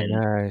phone it Oh, I in.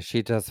 know.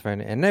 She does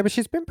phone it in. No, but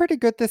she's been pretty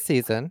good this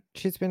season.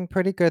 She's been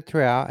pretty good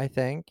throughout, I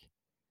think.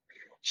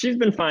 She's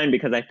been fine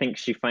because I think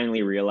she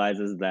finally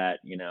realizes that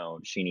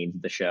she needs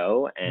the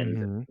show and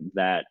Hmm.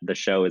 that the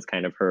show is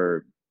kind of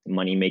her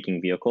money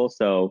making vehicle.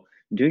 So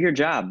do your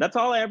job. That's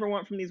all I ever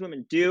want from these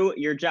women. Do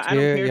your job. I Do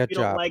don't care if your you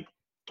don't job. like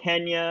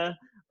Kenya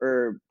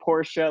or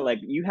Portia. Like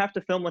you have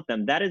to film with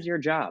them. That is your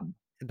job.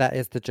 That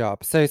is the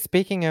job. So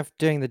speaking of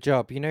doing the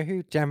job, you know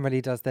who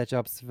generally does their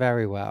jobs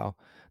very well?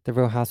 The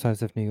Real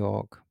Housewives of New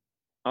York.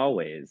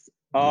 Always,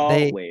 They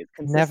always,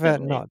 never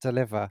consistently. not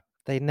deliver.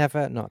 They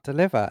never not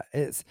deliver.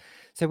 It's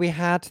so we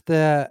had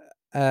the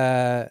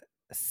uh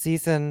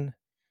season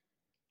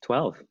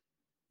 12.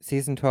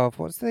 season 12,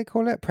 what do they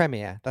call it?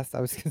 Premiere. That's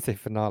I was gonna say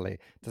finale.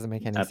 Doesn't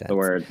make any That's the sense.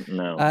 word.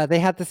 No. They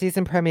had the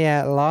season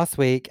premiere last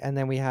week, and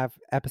then we have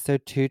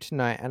episode 2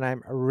 tonight, and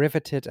I'm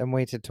riveted and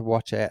waited to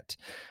watch it.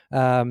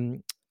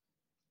 Um,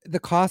 the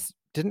cast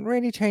didn't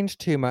really change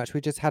too much.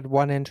 We just had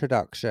one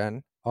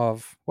introduction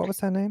of what was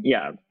her name?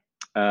 Yeah.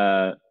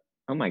 Uh.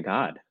 Oh my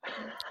God.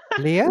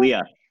 Leah?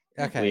 Leah.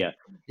 Okay. Leah.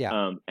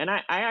 Yeah. And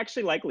I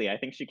actually like Leah. I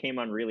think she came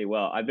on really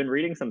well. I've been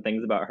reading some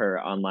things about her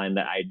online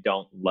that I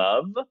don't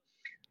love,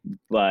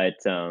 but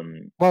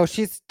Well,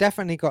 she's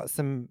definitely got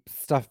some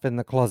stuff in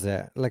the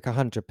closet, like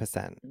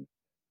 100%.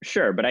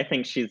 sure. But I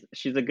think she's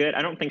a good.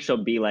 I don't think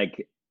she'll be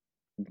like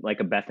like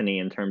a Bethany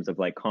in terms of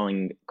like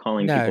calling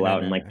No, people no, out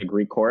in no, like no. the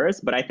Greek chorus,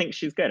 but I think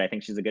she's good. I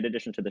think she's a good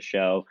addition to the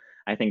show.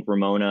 I think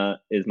Ramona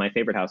is my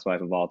favorite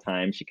housewife of all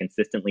time. She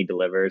consistently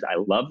delivers. I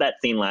love that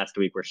scene last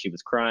week where she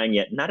was crying,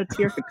 yet not a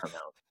tear could come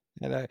out.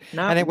 You know, and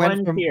Not it went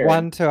one from tear.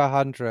 1 to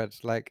 100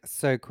 like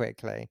so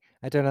quickly.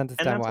 I don't And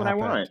understand that's what what I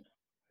want. happened.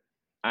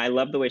 I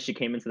love the way she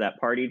came into that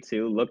party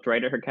too, looked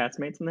right at her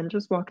castmates, and then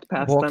just walked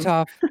past Walked them.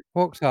 off,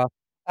 walked off.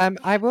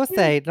 I will Yeah.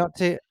 say, not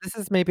to this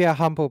is maybe a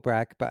humble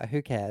brag, but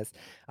who cares?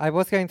 I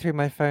was going through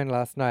my phone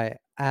last night,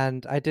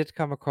 and I did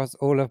come across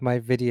all of my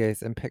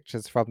videos and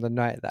pictures from the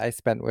night that I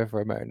spent with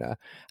Ramona,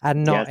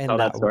 and Yes, tell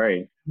that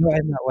story. not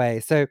in that way.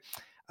 So,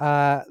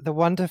 the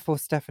wonderful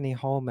Stephanie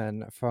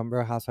Holman from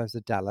Real Housewives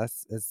of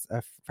Dallas is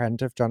a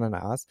friend of John and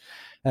ours,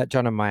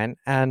 John and mine,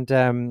 and,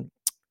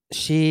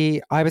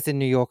 I was in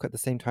New York at the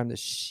same time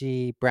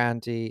that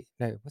Brandy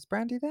no, was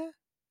Brandy there?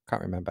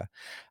 Can't remember.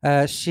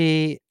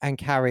 She and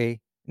Carrie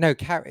no,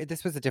 Carrie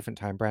this was a different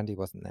time, Brandy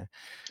wasn't there.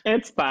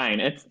 It's fine.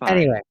 It's fine.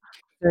 Anyway,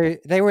 so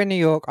they were in New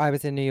York, I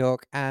was in New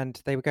York,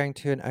 and they were going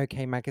to an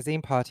OK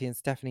Magazine party, and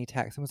Stephanie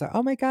texted and was like,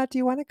 "Oh my God, do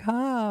you wanna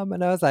come?"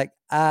 And I was like,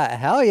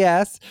 hell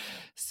yes."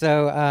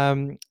 So,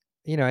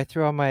 I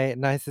threw on my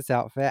nicest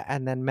outfit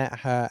and then met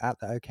her at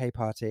the OK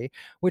party,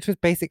 which was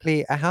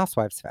basically a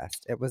housewives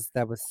fest. There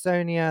was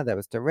Sonia, there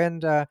was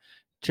Dorinda,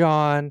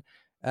 John,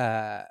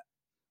 uh,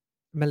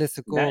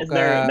 Melissa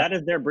Gorga. That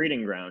is their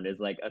breeding ground. Is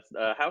like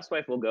a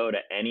housewife will go to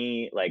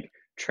any like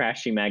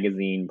trashy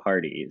magazine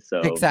party.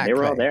 So they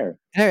were all Exactly. there.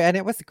 No, and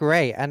it was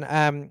great, and,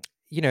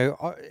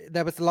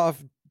 there was a lot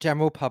of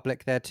general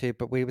public there too,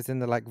 but we was in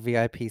the, like,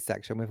 VIP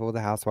section with all the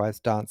housewives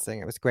dancing.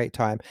 It was a great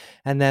time,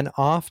 and then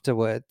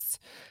afterwards,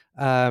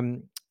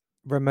 um,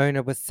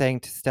 Ramona was saying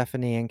to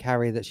Stephanie and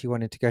Carrie that she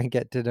wanted to go and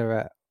get dinner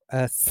at,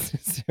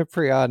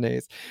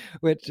 Cipriani's,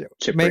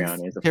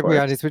 Cipriani's, of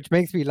course. Which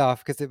makes me laugh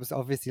because it was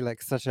obviously,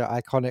 like, such an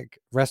iconic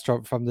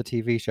restaurant from the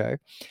TV show.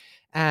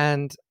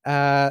 And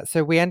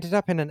so we ended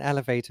up in an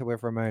elevator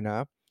with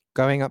Ramona,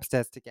 going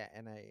upstairs to get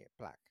in a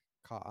black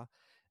car.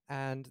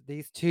 And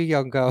these two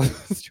young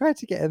girls tried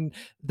to get in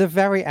the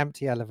very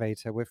empty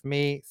elevator with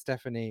me,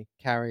 Stephanie,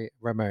 Carrie,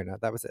 Ramona.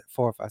 That was it,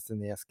 four of us in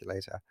the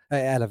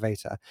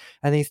elevator.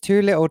 And these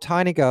two little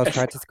tiny girls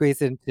tried to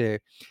squeeze in too.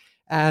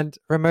 And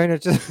Ramona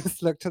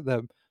just looked at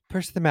them,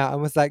 pushed them out,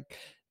 and was like,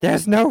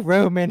 "There's no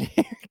room in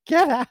here.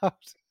 Get out."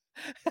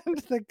 And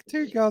the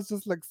two girls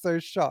just looked so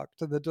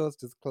shocked, and the doors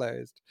just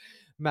closed.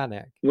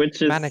 Manic. Manic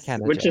Which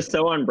energy. is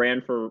so on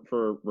brand for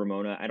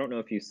Ramona. I don't know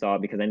if you saw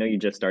because I know you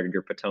just started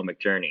your Potomac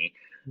journey,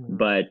 Mm.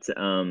 but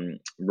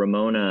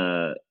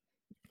Ramona,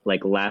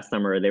 like last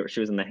summer, she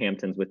was in the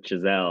Hamptons with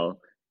Giselle,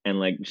 and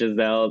like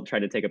Giselle tried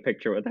to take a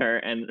picture with her,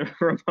 and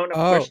Ramona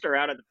Oh, pushed her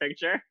out of the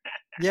picture,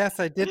 yes,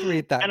 I did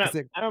read that and because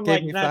it I'm gave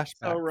like, me that's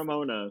so flashbacks.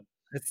 Ramona.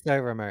 It's so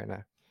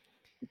Ramona.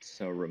 It's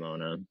so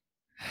Ramona.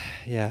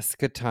 Yes,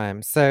 good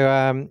time.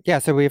 So,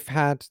 so we've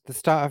had the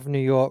start of New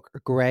York,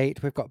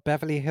 great. We've got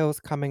Beverly Hills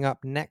coming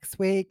up next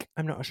week.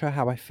 I'm not sure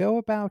how I feel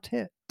about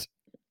it.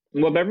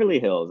 Well, Beverly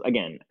Hills,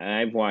 again,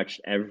 I've watched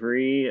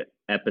every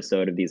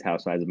episode of these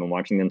Housewives. I've been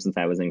watching them since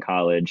I was in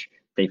college.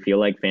 They feel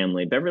like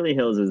family. Beverly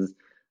Hills is,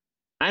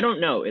 I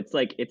don't know. It's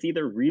like it's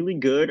either really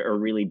good or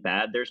really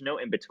bad. There's no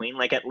in between.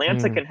 Like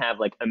Atlanta Mm. can have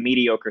like a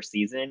mediocre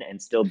season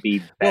and still be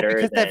Well, better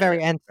because they're than very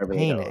Beverly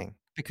Hills. entertaining.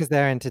 Because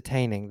they're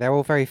entertaining. They're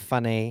all very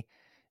funny,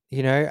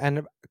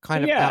 and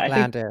kind of Yeah, I think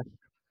outlandish.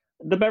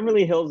 the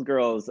Beverly Hills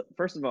girls,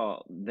 first of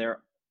all, they're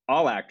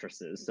all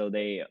actresses, so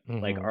they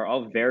like Mhm. are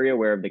all very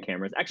aware of the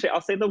cameras. Actually,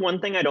 I'll say the one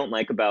thing I don't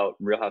like about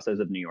Real Housewives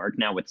of New York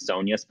now with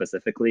Sonia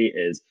specifically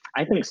is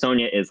I think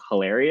Sonia is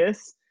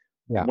hilarious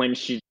Yeah.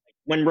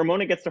 when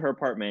Ramona gets to her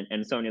apartment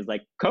and Sonia's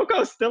like,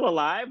 Coco's still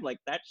alive, like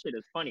that shit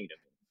is funny to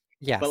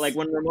me. But like Yes.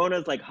 when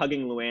Ramona's like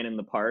hugging Luann in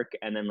the park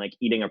and then like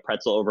eating a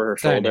pretzel over her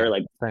shoulder, Sonia.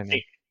 like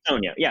Sonia.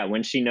 Sonia, yeah,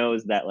 when she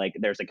knows that like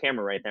there's a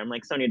camera right there, I'm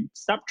like, Sonia,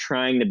 stop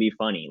trying to be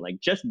funny. Like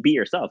just be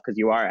yourself because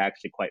you are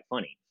actually quite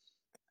funny.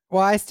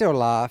 Well, I still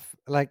laugh.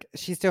 Like,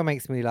 she still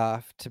makes me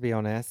laugh, to be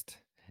honest.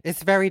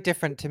 It's very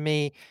different to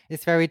me.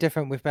 It's very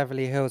different with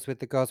Beverly Hills with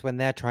the girls when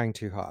they're trying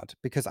too hard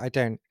because I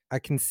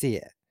can see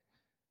it.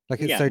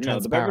 Like, it's Yeah, so no,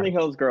 the Beverly transparent.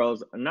 Hills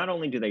girls, not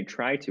only do they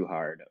try too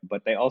hard,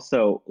 but they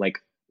also like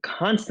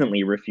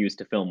constantly refuse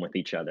to film with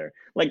each other.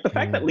 Like the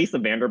fact that Mm. Lisa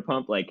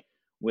Vanderpump like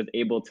was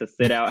able to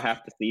sit out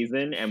half the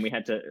season and we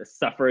had to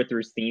suffer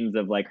through scenes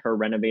of like her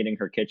renovating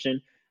her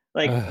kitchen.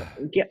 Like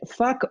Ugh. get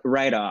fuck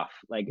right off.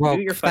 Like do Well,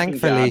 your fucking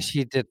thankfully, job.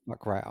 she did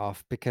fuck right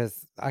off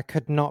because I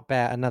could not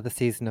bear another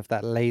season of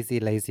that lazy,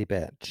 lazy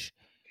bitch.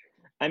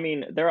 I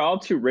mean, they're all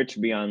too rich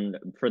beyond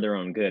for their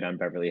own good on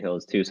Beverly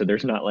Hills too, so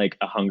there's not like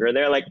a hunger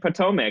there. Like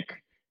Potomac,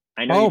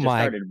 I know you Oh just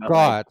my started, but like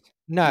God.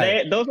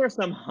 No. those are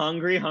some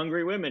hungry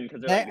women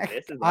because they're They like,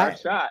 this is our I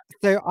shot.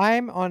 so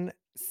I'm on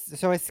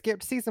so I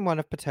skipped season 1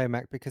 of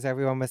Potomac because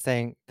everyone was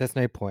saying there's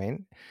no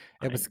point.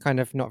 It was Fine. kind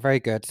of not very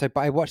good. So,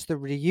 but I watched the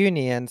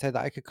reunion so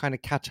that I could kind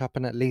of catch up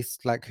and at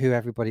least like who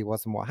everybody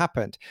was and what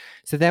happened.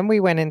 So then we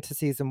went into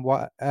season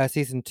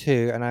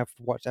 2, and I've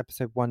watched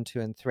episode 1, 2,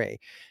 and 3.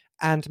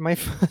 And my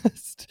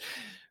first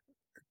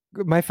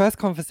my first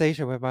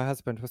conversation with my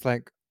husband was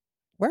like,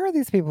 where are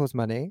these people's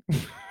money? I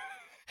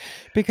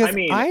Because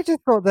mean, I just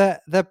thought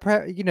that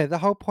the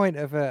whole point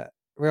of a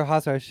Real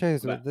Housewives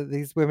shows was but that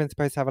these women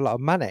supposed to have a lot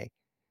of money.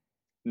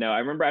 no, I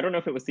remember. I don't know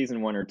if it was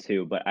season 1 or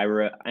 2, but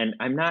and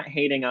I'm not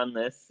hating on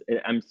this.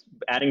 I'm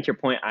adding to your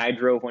point. I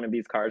drove one of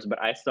these cars,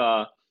 but I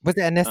saw Was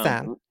it a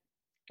Nissan? um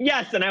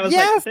yes, and I was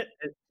like,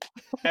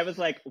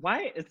 Yes!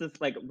 why is this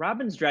like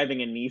Robin's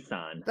driving a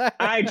Nissan?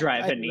 I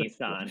drive I a know.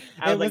 Nissan.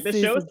 I It was like, was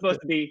this show is season two.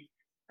 supposed to be.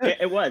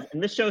 It was,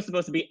 and this show is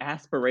supposed to be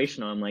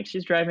aspirational. I'm like,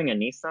 she's driving a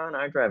Nissan.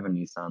 I drive a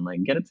Nissan.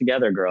 Like, get it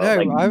together, girl.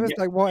 Like, No, I was get,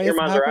 like, "What get your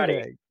is Maserati.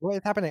 happening? What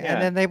is happening?" And Yeah,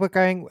 then they were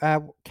going,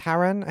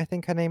 Karen, I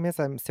think her name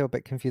is. I'm still a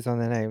bit confused on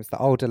their names. The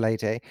older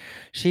lady.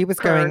 She was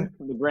going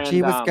Kern, the grand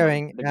she was dame,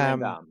 going, the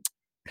grand dame.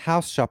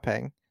 house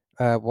shopping,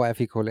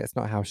 whatever you call it. It's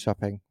not house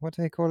shopping. What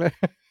do they call it?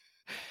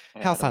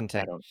 I House don't, I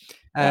hunting. don't.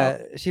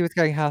 Oh, She was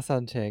going house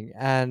hunting,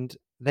 and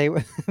they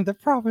were the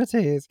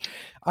properties.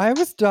 I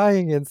was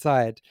dying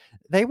inside.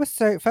 They were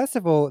so first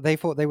of all, they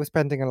thought they were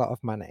spending a lot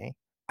of money,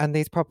 and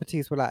these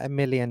properties were like $1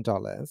 million.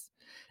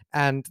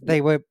 And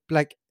they were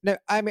like, no,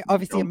 I mean,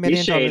 obviously don't be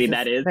shady. $1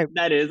 million is no,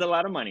 That is a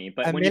lot of money.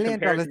 But a when you million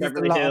compare it dollars to is a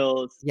Beverly lot of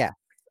Hills, yeah.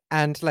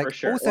 And for like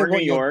sure, also or New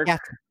York,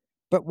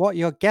 what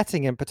you're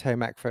getting in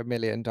Potomac for $1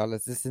 million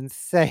is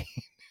insane.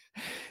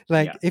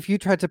 Like yeah, if you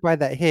try to buy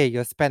that here,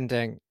 you're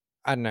spending,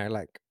 I don't know,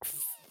 like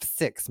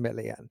 6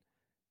 million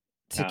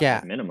to at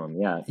get. minimum,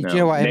 yeah. Do you know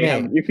No, what I they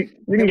have mean? you can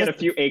It get was a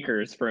few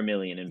acres for $1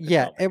 million in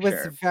yeah, Potomac, it was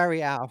sure.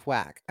 very out of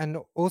whack, and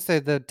also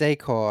the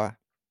decor.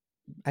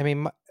 I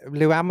mean,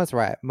 Luann was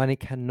right. Money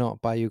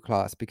cannot buy you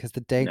class because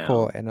the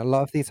decor No, in a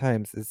lot of these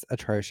homes is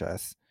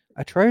atrocious,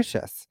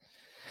 atrocious.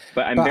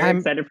 but I'm But very I'm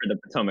excited for the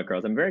Potomac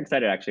girls. I'm very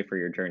excited actually for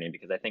your journey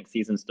because I think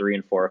seasons 3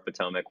 and 4 of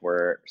Potomac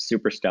were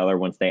super stellar.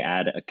 Once they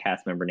add a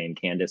cast member named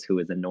Candace, who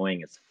is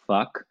annoying as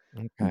fuck,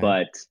 okay.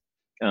 but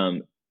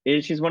um,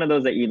 she's one of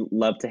those that you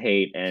love to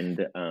hate,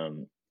 and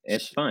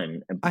it's Sh-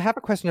 fun. I have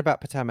a question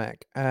about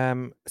Potomac.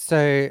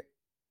 So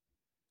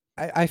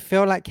I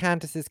feel like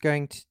Candace is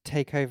going to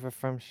take over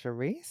from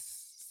Charisse.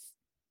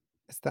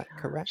 Is that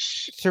correct?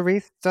 Sh-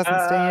 Charisse doesn't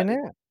stay Uh, in it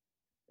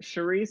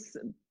Charisse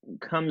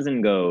comes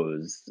and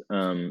goes.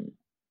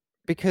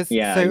 because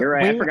Yeah, so you're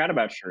right. I we forgot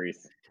about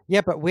Charisse.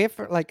 yeah, but we're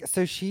like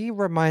so she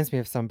reminds me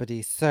of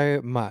somebody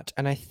so much,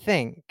 and I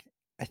think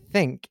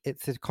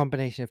it's a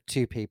combination of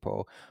two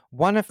people.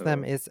 One of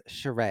them Oh, is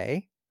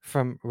Sheree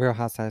from Real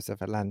Housewives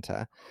of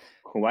Atlanta,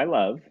 who I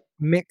love.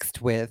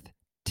 mixed with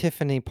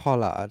Tiffany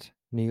Pollard,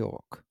 New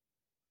York.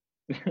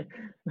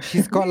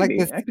 She's got like Maybe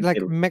this I could see.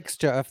 like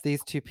mixture of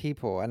these two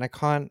people, and I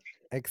can't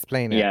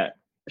explain it. Yeah,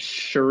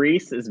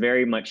 Charisse is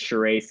very much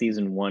Sheree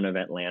season 1 of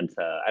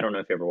Atlanta. I don't know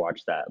if you ever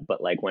watched that,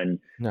 but like when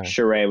No.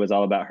 Sheree was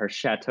all about her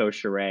Chateau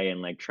Sheree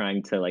and like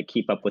trying to like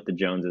keep up with the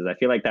Joneses. I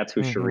feel like that's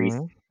who Charisse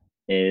Mm-hmm.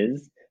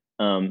 is.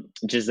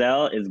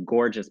 Giselle is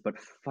gorgeous, but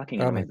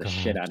fucking Oh my annoys the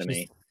shit god, out of she's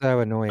me. so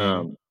annoying.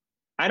 Um,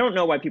 I don't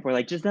know why people are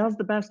like Giselle's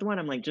the best one.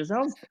 I'm like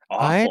Giselle's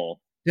I awful.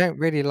 don't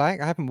really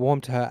I haven't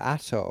warmed to her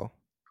at all.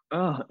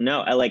 Oh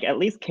no, I like at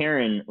least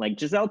Karen, like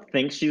Giselle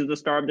thinks she's the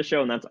star of the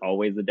show, and that's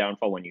always the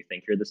downfall when you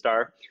think you're the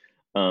star.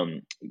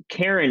 Um,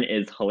 Karen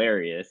is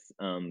hilarious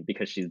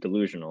because she's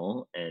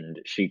delusional and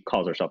she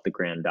calls herself the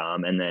grand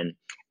dame. And then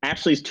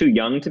Ashley's too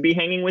young to be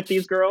hanging with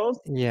these girls,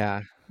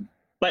 Yeah.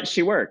 but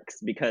she works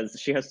because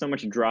she has so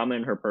much drama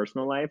in her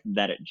personal life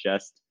that it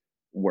just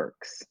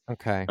works.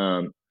 Okay.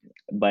 Um,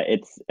 but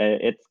it's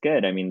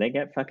good. I mean, they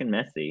get fucking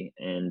messy,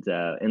 and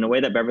in a way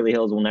that Beverly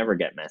Hills will never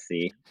get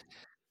messy.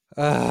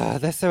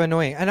 They're so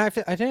annoying. And I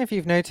don't know if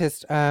you've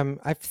noticed,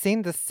 I've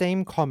seen the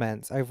same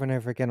comments over and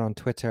over again on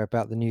Twitter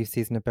about the new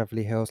season of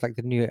Beverly Hills, like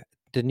the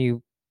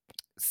new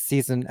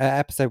season,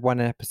 episode 1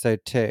 and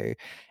episode 2.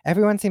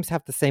 Everyone seems to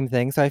have the same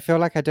thing. So I feel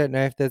like I don't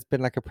know if there's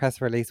been like a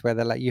press release where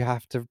they're like, you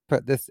have to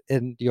put this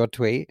in your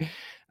tweet.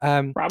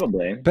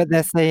 Probably. But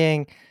they're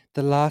saying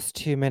the last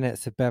 2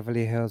 minutes of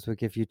Beverly Hills will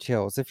give you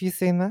chills. Have you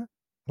seen that?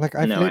 Like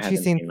I've No, I literally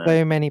haven't seen seen that.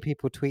 so many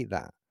people tweet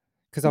that.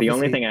 Because The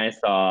only obviously, thing I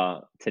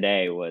saw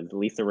today was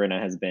Lisa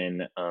Rinna has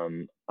been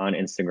on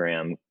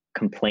Instagram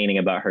complaining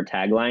about her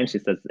tagline. She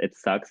says it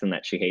sucks and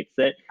that she hates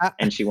it, ah,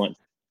 and she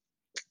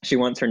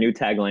wants her new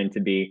tagline to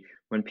be,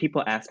 "When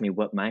people ask me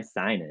what my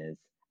sign is,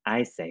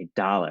 I say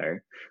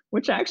dollar,"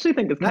 which I actually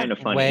think is kind that's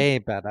of funny. way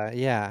better.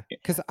 Yeah.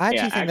 Because I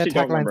Yeah, actually I think their actually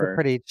don't taglines are remember.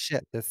 pretty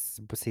shit this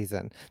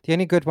season. The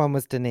only good one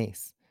was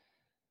Denise.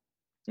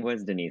 What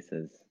is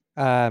Denise's?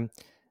 Um,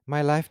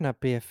 my life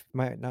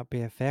might not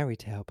be a fairy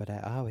tale, but I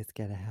always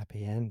get a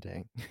happy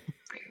ending.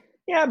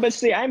 Yeah, but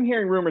see, I'm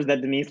hearing rumors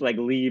that Denise like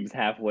leaves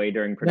halfway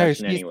during No,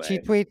 production she anyway.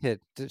 tweeted.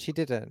 She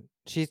didn't. No,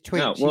 She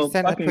well,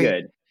 sent a fucking tweet.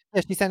 good.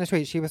 Yeah, she sent a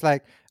tweet. She was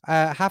like,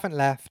 haven't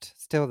left,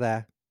 still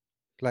there.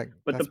 Like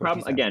But the that's what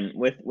she problem said. again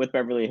with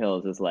Beverly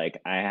Hills is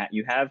like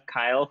you have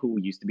Kyle, who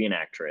used to be an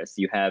actress.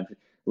 You have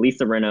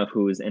Lisa Rinna,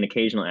 who's an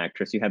occasional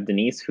actress. You have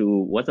Denise,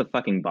 who was a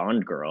fucking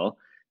Bond girl.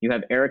 You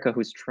have Erica,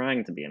 who's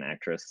trying to be an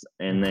actress,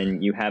 and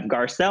then you have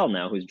Garcelle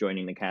now, who's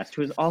joining the cast,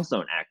 who is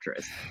also an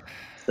actress.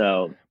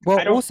 So Well,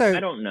 I also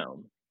don't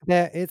know.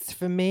 there it's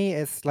for me,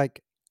 it's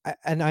like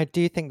and I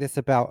do think this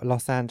about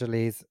Los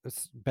Angeles,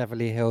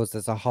 Beverly Hills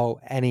as a whole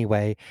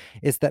anyway,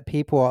 is that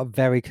people are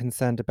very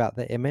concerned about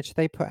the image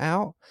they put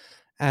out.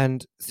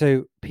 And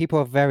so people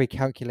are very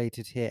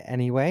calculated here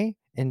anyway,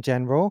 in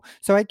general.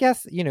 So I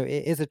guess, it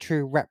is a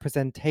true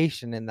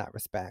representation in that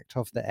respect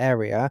of the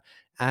area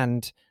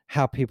and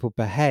how people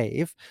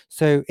behave.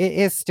 So it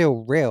is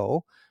still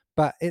real,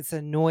 but it's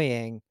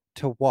annoying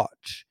to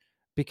watch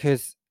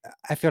because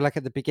I feel like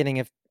at the beginning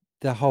of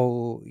the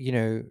whole,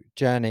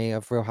 journey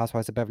of Real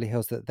Housewives of Beverly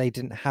Hills that they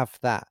didn't have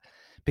that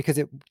because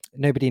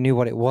nobody knew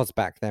what it was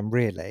back then,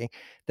 really,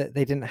 that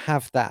they didn't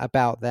have that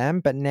about them.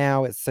 But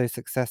now it's so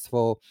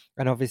successful,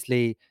 and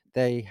obviously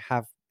they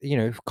have,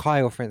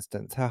 Kyle, for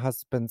instance, her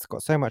husband's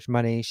got so much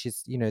money.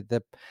 She's,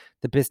 the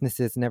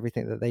businesses and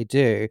everything that they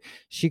do.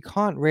 She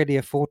can't really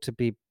afford to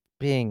be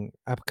being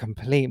a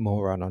complete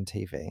moron on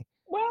TV.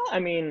 Well, I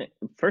mean,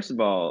 first of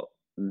all,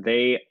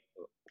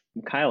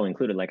 Kyle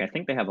included, like I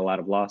think they have a lot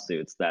of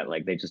lawsuits that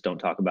like they just don't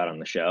talk about on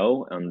the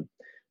show,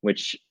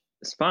 which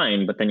is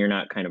fine, but then you're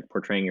not kind of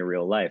portraying your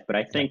real life. But I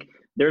Yeah. think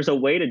there's a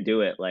way to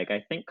do it. Like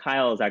I think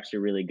Kyle is actually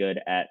really good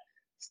at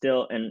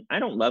still, and I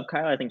don't love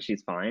Kyle. I think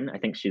she's fine. I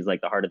think she's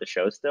like the heart of the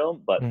show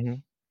still, but Hmm.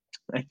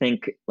 I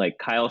think like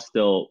Kyle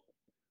still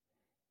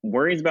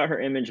worries about her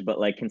image, but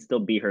like can still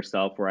be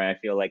herself. Where I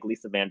feel like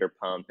Lisa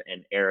Vanderpump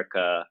and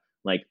Erica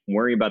like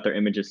worry about their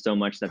images so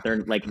much that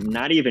they're like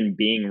not even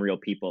being real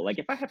people. Like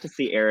if I have to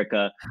see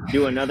Erica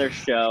do another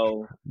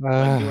show,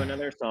 like do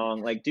another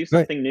song, like do But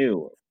something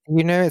new.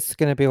 it's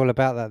going to be all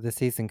about that this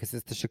season because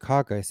it's the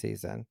Chicago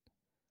season.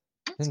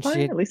 It's And fine.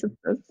 she, At least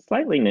it's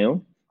slightly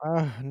new.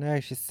 oh no,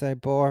 she's so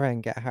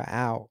boring. Get her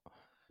out.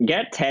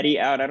 Get Teddy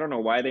out. I don't know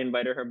why they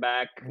invited her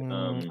back.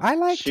 I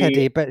like She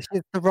Teddy, but it's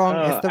the wrong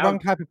out.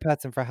 type of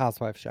person for a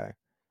housewife show.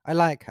 I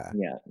like her.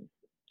 Yeah,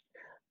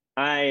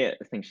 I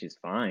think she's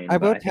I fine,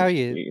 but will I think tell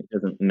you, she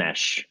doesn't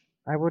mesh.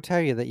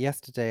 that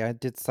yesterday I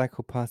did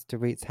cycle past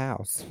Dorit's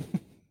house.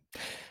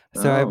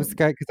 So I was Oh,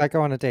 going because I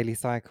go on a daily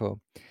cycle,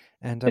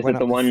 and I is went it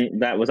the up this. one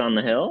that was on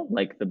the hill,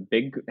 like the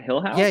big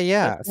hill Yeah, house that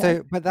yeah. they have?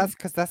 So, but that's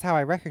because that's how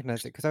I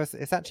recognize it. Because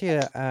it's actually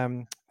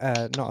not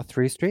a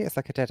through street. It's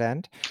like a dead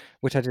end,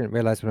 which I didn't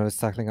realize when I was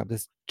cycling up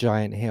this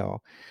giant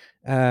hill.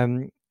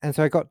 And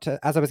so I got to,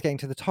 as I was getting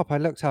to the top, I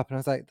looked up and I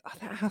was like, oh,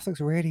 that house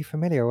looks really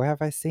familiar. Where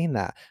have I seen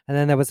that? And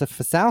then there was a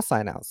for sale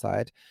sign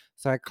outside.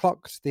 So I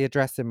clocked the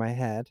address in my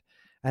head.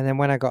 And then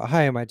when I got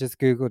home, I just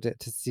Googled it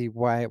to see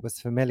why it was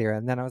familiar.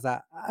 And then I was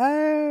like,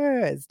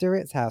 oh, it's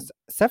Dorit's house.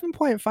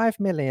 7.5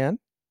 million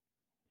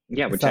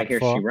Yeah, it's which I up hear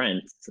she for.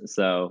 rents.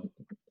 So,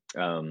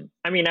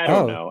 I mean, I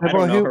don't Oh, know. so, I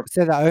don't well, know her.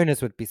 so the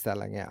owners would be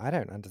selling it. I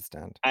don't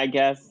understand. I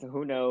guess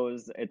who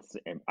knows? It's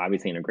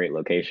obviously in a great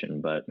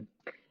location, but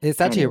It's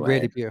actually a anyway.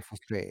 really beautiful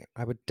street.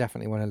 I would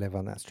definitely want to live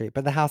on that street,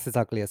 but the house is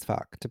ugly as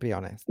fuck, to be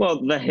honest.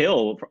 Well, the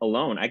hill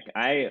alone.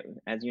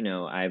 As you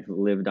know, I've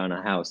lived on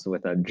a house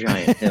with a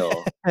giant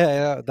hill.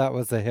 Yeah, that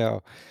was a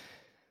hill.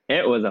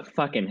 It was a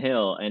fucking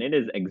hill, and it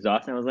is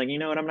exhausting. I was like, you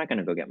know what? I'm not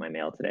gonna go get my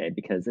mail today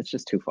because it's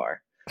just too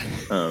far.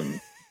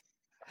 Um,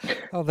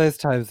 Oh, those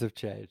times have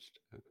changed.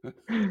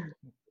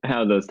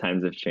 how those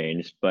times have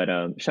changed. But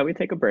shall we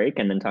take a break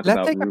and then talk Let's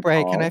about take a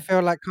break, and I RuPaul?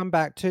 feel like come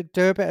back to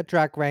do a bit of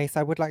Drag Race.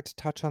 I would like to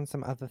touch on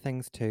some other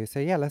things too. So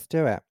yeah, let's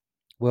do it.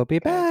 We'll be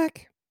Okay,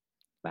 back.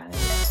 bye.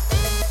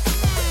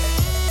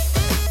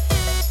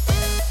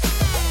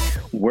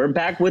 We're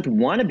back with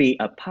Wannabe,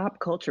 a pop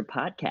culture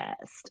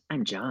podcast.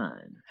 I'm John.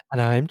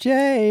 And I'm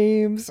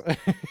James.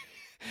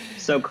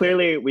 So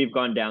clearly, we've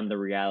gone down the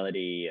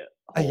reality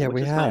hole, Yeah, which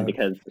we is fine have.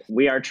 because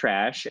we are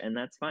trash, and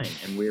that's fine,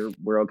 and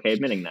we're okay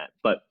admitting that.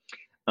 But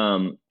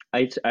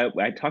I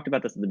talked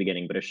about this at the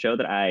beginning, but a show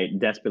that I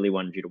desperately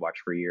wanted you to watch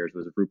for years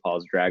was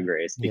RuPaul's Drag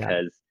Race Yeah,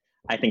 because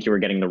I think you were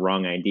getting the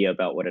wrong idea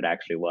about what it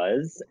actually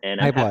was, and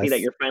I I'm happy that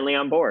was. you're finally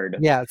on board.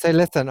 Yeah, so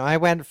listen, I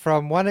went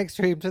from one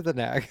extreme to the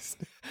next.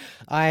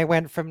 I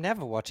went from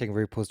never watching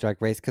RuPaul's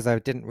Drag Race because I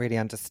didn't really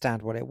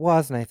understand what it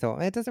was, and I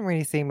thought it doesn't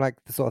really seem like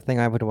the sort of thing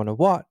I would want to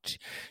watch,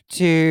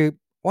 to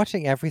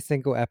watching every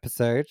single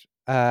episode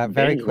very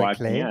Binge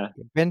watching, quickly, yeah.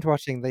 binge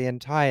watching the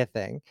entire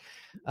thing,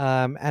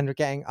 and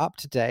getting up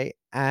to date,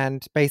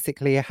 and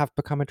basically have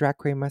become a drag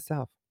queen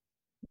myself.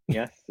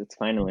 Yes, it's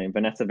finally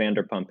Vanessa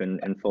Vanderpump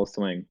in full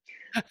swing.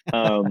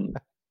 Um,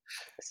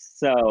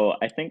 so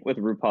I think with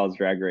RuPaul's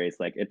Drag Race,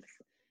 like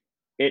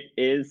it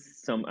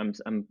is some. I'm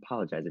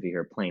apologize if you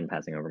hear a plane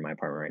passing over my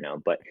apartment right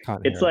now, but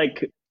Can't it's hear it.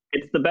 like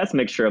it's the best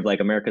mixture of like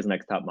America's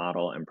Next Top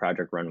Model and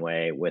Project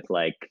Runway with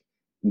like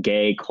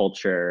gay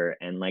culture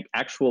and like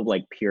actual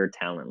like pure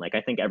talent. Like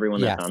I think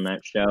everyone that's Yes, on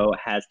that show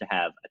has to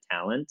have a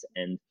talent,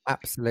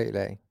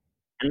 absolutely.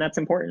 and that's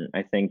important.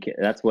 I think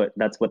that's what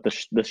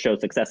the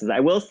show's success is. I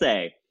will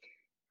say,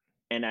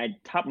 and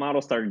Top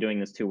Model started doing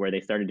this too, where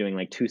they started doing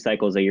like 2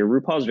 cycles a year.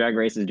 RuPaul's Drag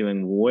Race is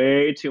doing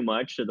way too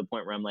much to the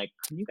point where I'm like,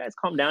 can you guys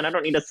calm down? I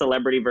don't need a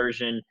celebrity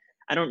version.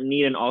 I don't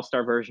need an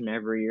all-star version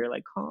every year.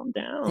 Like, calm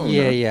Yeah,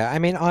 down. yeah. I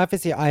mean,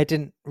 obviously, I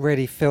didn't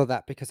really feel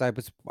that because I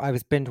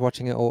was binge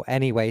watching it all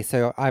anyway,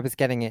 so I was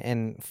getting it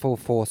in full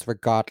force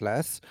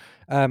regardless.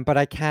 But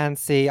I can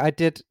see I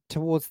did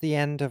towards the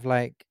end of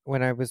like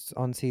when I was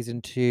on season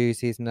 2,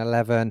 season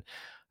 11,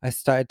 I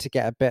started to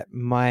get a bit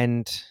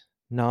mind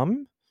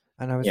numb,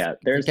 and I was Yeah,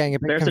 there's getting a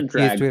bit there's a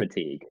confused drag with.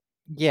 fatigue.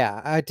 Yeah,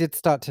 I did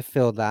start to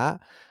feel that.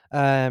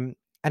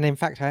 And in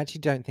fact, I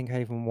actually don't think I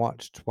even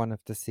watched one of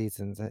the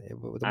seasons. One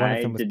of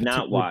I them was did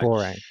not particularly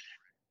boring. watch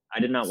I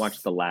did not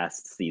watch the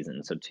last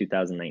season, so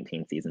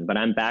 2019 season, but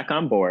I'm back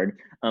on board.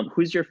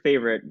 Who's your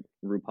favorite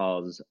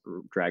RuPaul's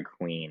drag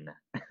queen?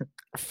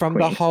 From the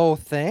Queen. whole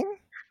thing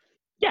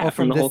Yeah, or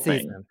from from the this whole thing.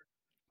 season?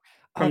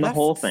 Oh, From the that's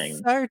whole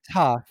thing. so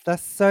tough.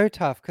 That's so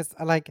tough because,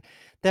 like,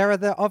 there are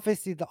the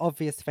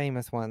obvious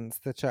famous ones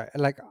that are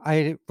like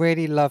I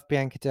really love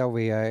Bianca Del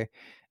Rio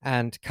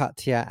and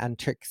Katya and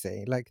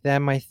Trixie. Like, they're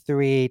my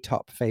three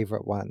top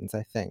favorite ones,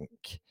 I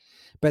think.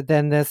 But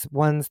then there's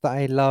ones that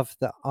I love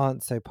that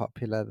aren't so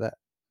popular that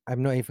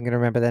I'm not even going to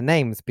remember their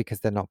names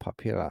because they're not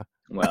popular.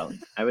 Well,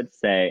 I would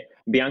say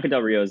Bianca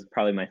Del Rio is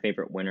probably my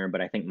favorite winner,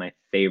 but I think my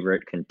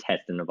favorite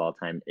contestant of all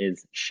time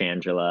is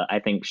Shangela. I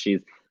think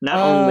not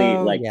only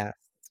Oh, like yeah.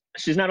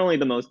 she's not only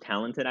the most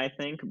talented, I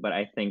think, but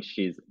I think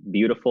she's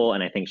beautiful,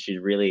 and I think she's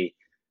really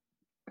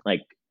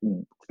like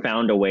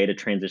found a way to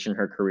transition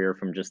her career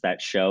from just that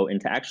show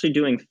into actually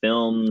doing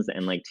films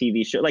and like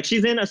TV show. Like,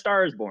 she's in A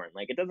Star Is Born.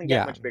 Like, it doesn't get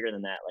Yeah. much bigger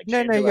than that. Like,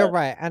 No, no, you're Shangela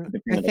right, and is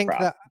the cream I of the think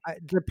crop. that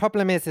the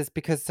problem is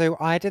because so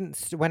I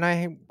didn't when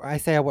I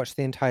say I watched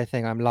the entire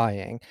thing, I'm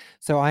lying.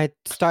 So I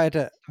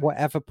started at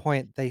whatever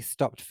point they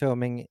stopped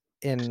filming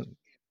in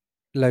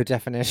low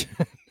definition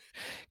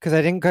because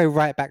I didn't go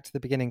right back to the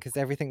beginning because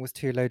everything was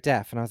too low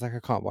def, and I was like, I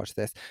can't watch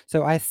this.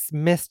 So I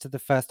missed the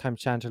first time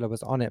Shangela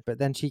was on it, but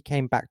then she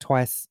came back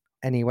twice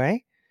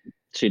anyway.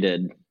 She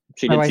did.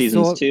 She So did I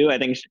seasons saw. two. I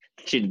think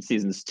she did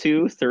seasons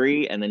two,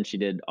 three, and then she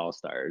did All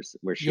Stars,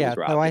 where she was Yeah,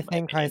 so robbed, I in my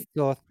think I opinion.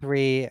 saw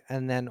 3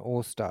 and then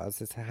All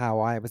Stars is how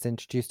I was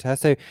introduced to her.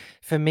 So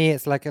for me,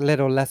 it's like a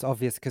little less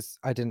obvious because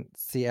I didn't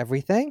see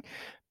everything.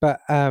 But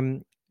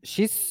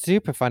she's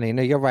super funny.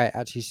 No, you're right,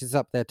 actually. She's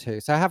up there too.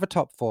 So I have a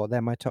top 4. They're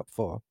my top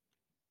 4.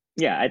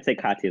 Yeah, I'd say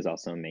Katya is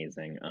also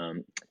amazing.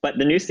 But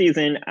the new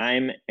season,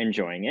 I'm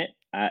enjoying it.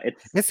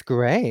 It's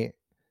great.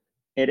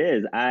 It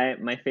is.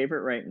 My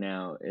favorite right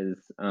now is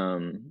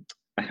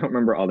I don't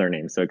remember all their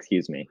names, so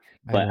excuse me.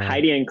 I But know.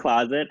 Heidi in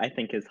Closet, I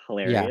think, is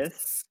hilarious.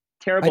 Yes.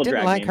 I Terrible didn't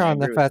drag like name. her I on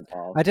the agree with first you,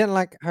 Paul. I didn't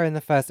like her in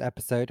the first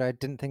episode. I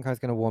didn't think I was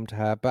going to warm to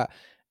her, but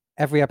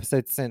every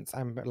episode since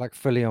I'm like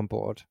fully on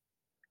board.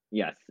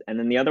 Yes. And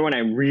then the other one I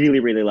really,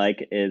 really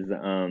like is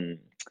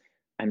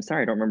I'm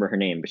sorry, I don't remember her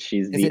name, but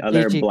she's Is the it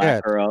other Gigi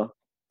black Good? girl.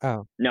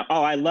 Oh, No,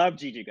 oh, I love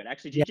Gigi Good.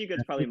 Actually, yeah, Gigi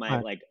Good's probably she's my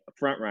fine. like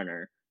front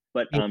runner.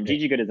 But Me too.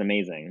 Gigi Good is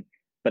amazing.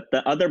 But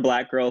the other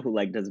black girl who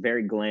like does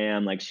very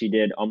glam, like she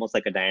did almost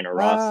like a Diana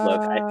Ross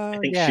look. I Oh,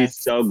 think she's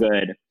yes. so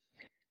good.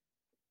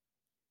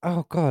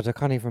 Oh god, I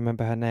can't even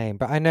remember her name,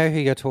 but I know who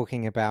you're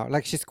talking about.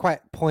 Like, she's quite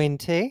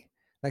pointy.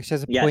 Like, she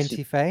has a Yeah,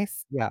 pointy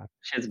face. Yeah.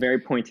 she has very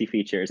pointy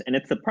features, and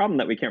it's the problem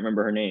that we can't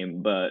remember her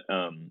name.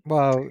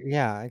 Well,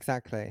 yeah,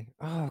 exactly.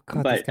 Oh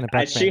god, that's But gonna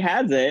bug she me.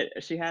 has it.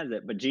 She has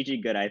it. But Gigi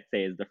Good, I'd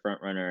say, is the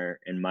front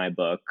runner in my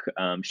book.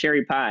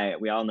 Sherry Pie,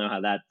 we all know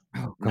how that's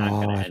Oh not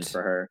going to god. end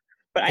for her.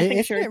 But I think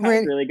Isn't Sherry it Pie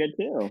is really? really good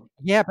too.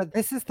 Yeah, but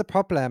this is the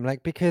problem,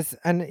 like, because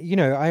and,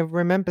 I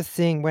remember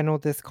seeing when all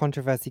this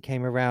controversy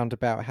came around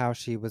about how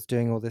she was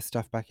doing all this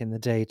stuff back in the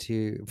day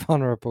to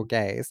vulnerable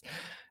gays,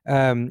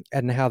 and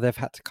how they've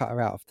had to cut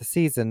her out of the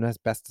season as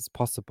best as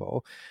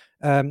possible.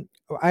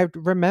 I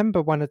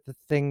remember one of the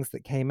things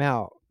that came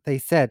out, they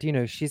said,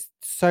 she's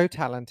so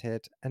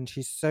talented and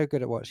she's so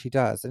good at what she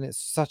does, and it's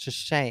such a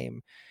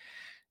shame,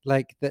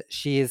 like, that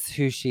she is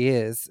who she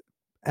is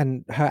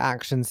and her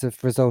actions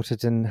have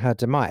resulted in her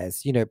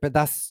demise, but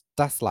that's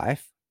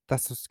life.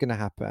 That's what's going to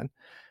happen.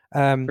 For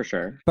um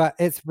sure. but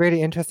it's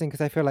really interesting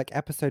because I feel like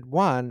episode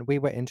 1 we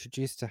were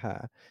introduced to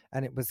her,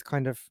 and it was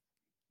kind of,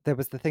 there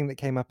was the thing that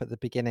came up at the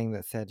beginning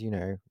that said,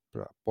 The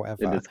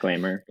whatever.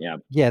 disclaimer. Yeah.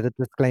 Yeah, the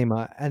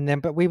disclaimer. And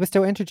then, but we were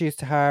still introduced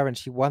to her and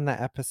she won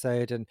that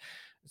episode and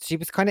she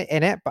was kind of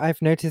in it, but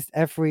I've noticed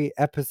every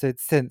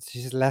episode since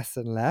she's less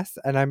and less.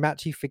 And I'm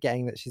actually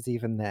forgetting that she's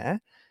even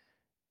there.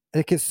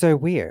 Like, it's so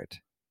weird.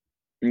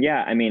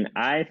 Yeah, I mean,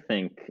 I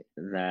think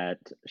that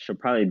she'll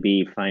probably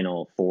be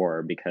final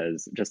four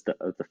because just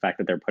the fact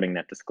that they're putting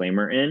that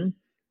disclaimer in.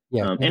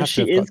 Yeah, she And had to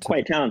she have is got to the.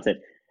 quite talented.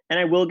 And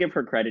I will give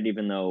her credit,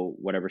 even though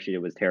whatever she did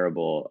was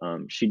terrible.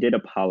 She did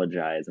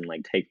apologize and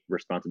like take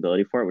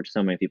responsibility for it, which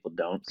so many people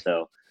don't.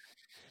 So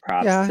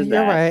props Yeah, to you're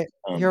that. right.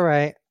 You're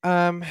right.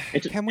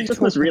 It Can we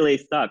just must talk? really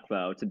suck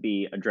though to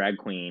be a drag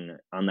queen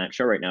on that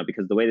show right now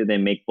because the way that they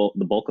make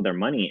the bulk of their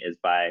money is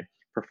by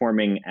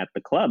performing at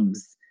the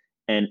clubs,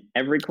 and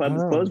every club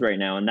is Oh, closed right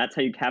now, and that's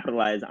how you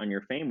capitalize on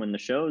your fame when the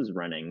show's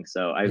running.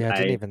 So yeah, I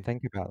didn't even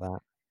think about that.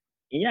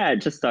 yeah, it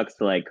just sucks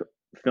to like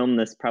film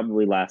this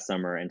probably last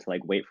summer and to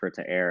like wait for it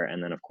to air,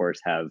 and then of course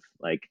have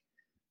like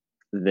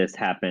this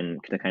happen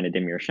to kind of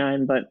dim your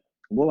shine. But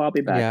We'll all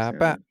be back Yeah,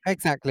 but soon.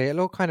 exactly.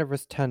 It'll all kind of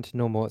return to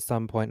normal at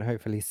some point,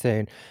 hopefully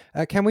soon.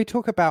 Can we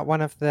talk about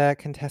one of the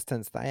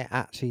contestants that I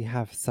actually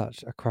have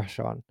such a crush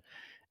on?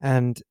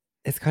 And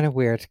it's kind of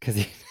weird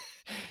because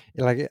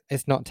like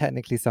it's not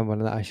technically someone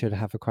that I should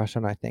have a crush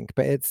on, I think,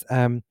 but it's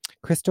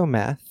Crystal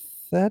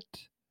Method.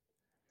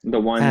 The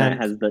one that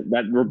And has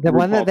that the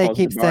one that RuPaul they calls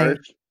keep saying,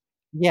 DeBarge.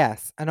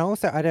 yes. And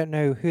also I don't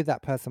know who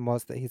that person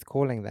was that he's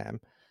calling them.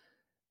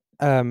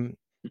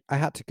 I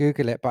had to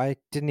Google it, but I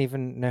didn't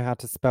even know how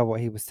to spell what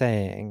he was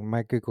saying.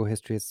 My Google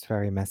history is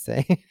very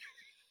messy.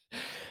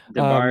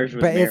 DeBarge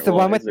was But it's married. the Well,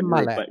 one with is a the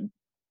group, mullet. but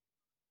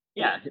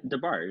yeah,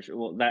 DeBarge.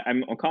 Well, that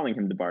I'm calling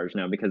him DeBarge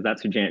now because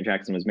that's who Janet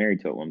Jackson was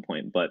married to at one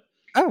point. But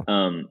Oh,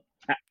 um,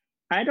 I,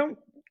 I don't.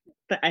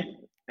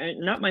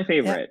 Not my yeah,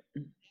 favorite.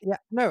 yeah.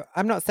 No,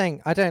 I'm not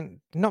saying I don't.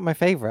 Not my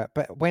favorite,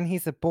 but when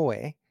he's a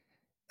boy,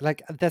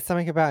 like there's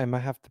something about him I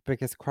have the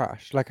biggest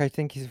crush. Like I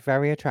think he's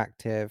very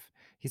attractive.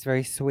 He's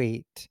very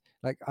sweet.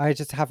 Like I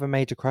just have a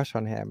major crush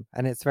on him,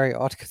 and it's very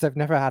odd because I've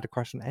never had a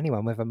crush on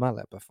anyone with a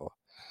mullet before.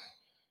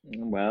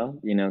 Well,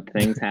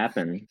 things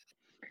happen.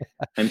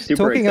 I'm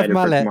super Talking of excited for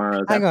mullet,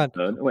 tomorrow's hang on.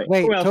 episode. Wait, who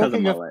Wait, else has a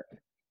mullet?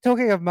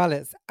 talking of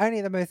mullets,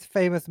 only the most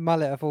famous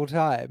mullet of all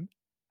time,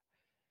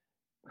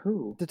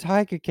 Who? the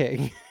Tiger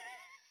King.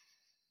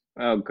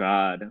 Oh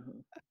God,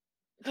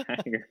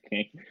 Tiger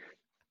King.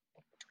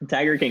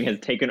 Tiger King has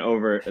taken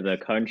over the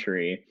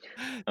country.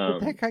 The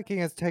Tiger King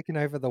has taken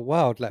over the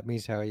world, let me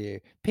tell you.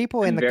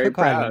 People in I'm the very Cook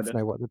Islands proud,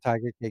 know what the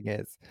Tiger King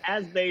is.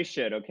 as they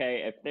should.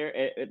 Okay,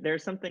 if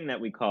there's something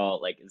that we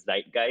call like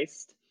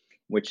zeitgeist,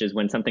 which is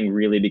when something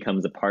really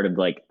becomes a part of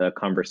like the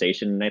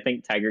conversation, and I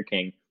think Tiger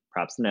King,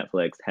 props to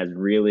Netflix, has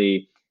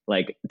really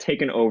like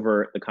taken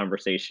over the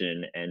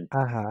conversation, and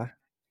Uh-huh.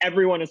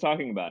 everyone is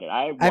talking about it.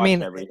 I I watched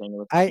mean, everything. It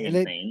was I fucking it,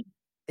 insane.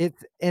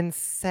 it's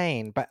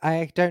insane, but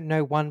I don't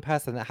know one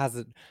person that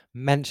hasn't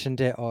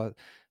mentioned it or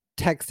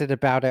texted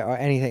about it or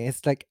anything.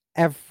 It's like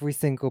every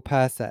single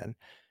person.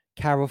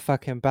 Carol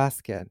fucking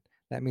Baskin,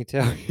 let me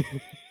tell you.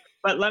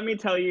 But let me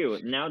tell you,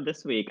 now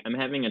this week I'm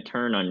having a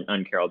turn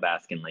on Carol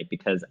Baskin, like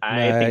because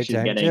I think No, she's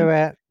don't getting. do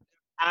it.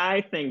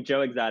 I think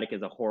Joe Exotic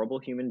is a horrible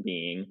human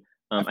being.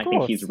 Of I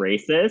think he's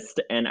course. racist,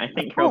 and I Of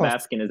think Carol course.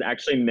 Baskin is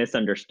actually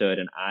misunderstood.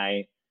 And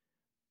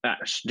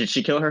did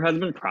she kill her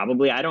husband?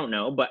 Probably. I don't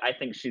know, but I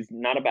think she's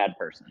not a bad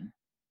person.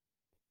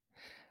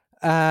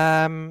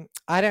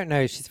 I don't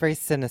know. She's very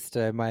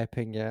sinister, in my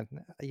opinion.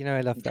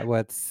 I love that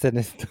word,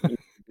 sinister.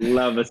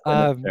 Love a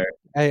sinister.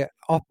 I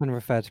often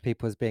refer to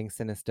people as being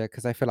sinister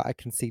because I feel like I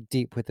can see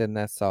deep within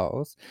their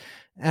souls,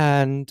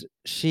 and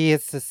she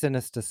is a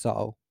sinister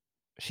soul.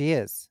 She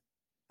is.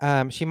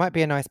 She might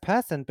be a nice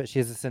person, but she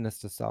is a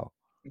sinister soul.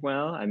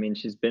 Well, I mean,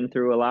 she's been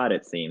through a lot,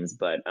 it seems,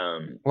 but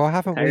Well,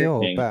 haven't we Tiger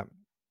all? King, But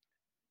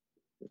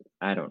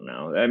I don't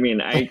know. I mean,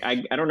 I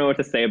don't know what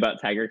to say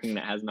about Tiger King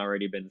that hasn't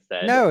already been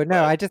said, no,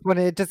 but I just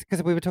wanted just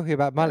because we were talking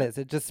about yeah. mullets,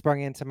 it just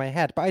sprung into my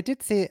head. But I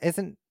did see,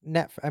 isn't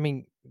I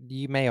mean,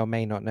 you may or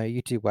may not know,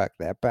 you do work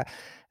there, but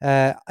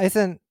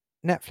isn't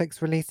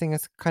Netflix releasing a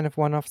kind of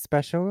one-off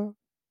special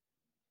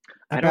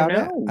I don't about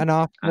it, know. an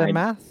I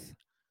aftermath?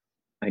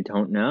 I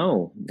don't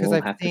know. Because We'll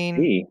I've have to seen,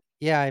 see.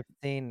 yeah, I've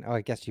seen. Oh,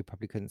 I guess you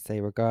probably couldn't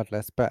say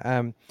regardless, but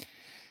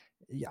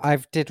I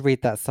did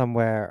read that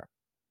somewhere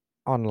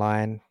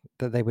online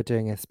that they were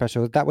doing a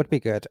special. That would be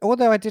good.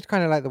 Although I did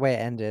kind of like the way it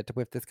ended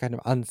with this kind of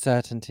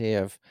uncertainty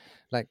of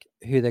like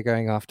who they're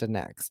going after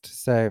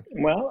next. So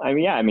Well, I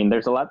mean, yeah, I mean,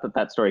 there's a lot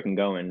that story can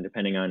go in,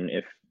 depending on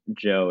if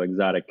Joe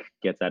Exotic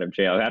gets out of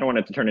jail. I don't want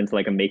it to turn into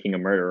like a Making a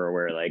Murderer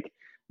where like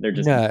they're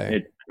just no,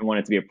 I want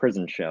it to be a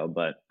prison show,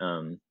 but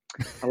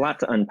a lot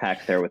to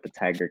unpack there with the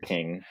Tiger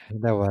King.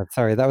 no,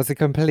 sorry, that was a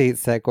complete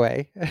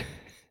segue.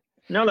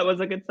 No, that was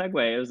a good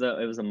segue.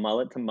 It was a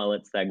mullet to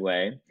mullet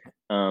segue.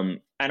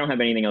 I don't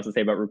have anything else to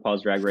say about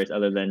RuPaul's Drag Race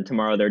other than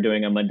tomorrow they're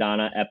doing a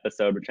Madonna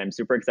episode, which I'm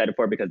super excited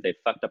for because they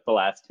fucked up the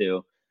last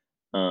two.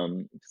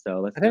 So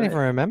let's I do don't even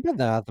it. remember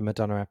the other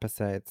Madonna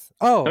episodes.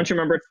 Don't Oh, you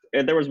remember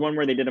there was one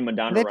where they did a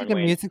Madonna they did a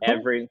runway and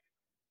musical.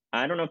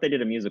 I don't know if they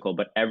did a musical,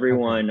 but Okay.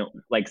 everyone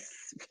like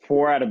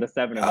four out of the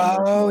seven of them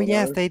were Oh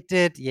yes, kimonos, they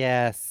did.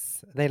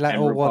 Yes, they like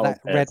and all wore RuPaul's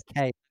that red pissed.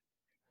 cape.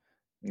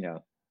 Yeah.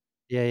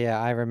 Yeah,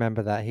 yeah, I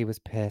remember that. He was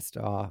pissed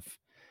off.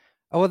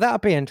 Oh, well, that'll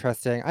be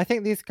interesting. I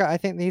think these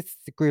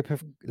group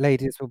of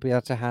ladies will be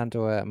able to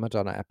handle a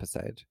Madonna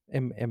episode,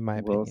 in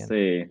my We'll opinion.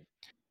 see.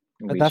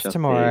 But We that's shall see.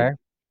 tomorrow.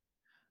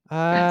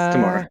 That's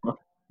tomorrow. Uh,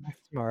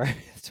 that's tomorrow.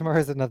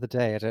 Tomorrow's another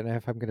day. I don't know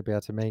if I'm going to be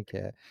able to make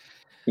it.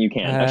 You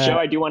can. A Uh, show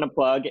I do want to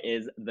plug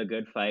is The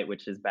Good Fight,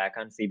 which is back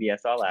on CBS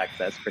All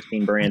Access.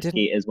 Christine I didn't.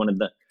 Baranski is one of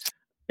the.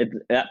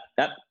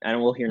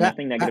 And we'll hear That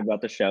nothing I, negative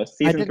about the show. I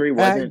Season didn't. three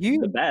wasn't the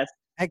You best.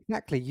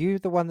 exactly. You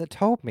the one that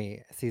told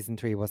me season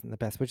 3 wasn't the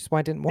best, which is why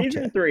I didn't watch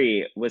Season it.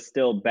 three was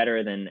still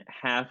better than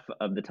half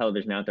of the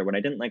television out there. What I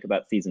didn't like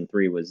about season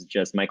three was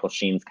just Michael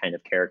Sheen's kind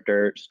of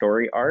character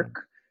story Mhm.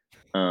 arc.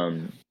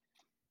 Um,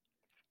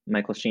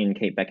 Michael Sheen,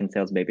 Kate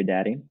Beckinsale's baby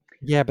daddy.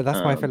 Yeah, but that's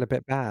why I feel Um, a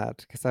bit bad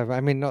because I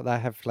mean, not that I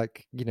have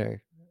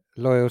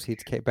loyalty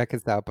to Kate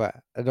Beckinsale, but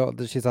not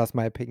that she's asked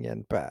my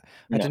opinion. But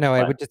I don't No, know.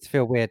 I but would just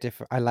feel weird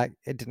if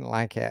didn't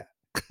like it.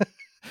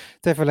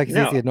 So I feel like it's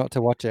no. easier not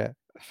to watch it.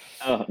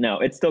 Oh no,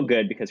 it's still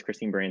good because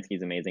Christine Baranski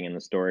is amazing and the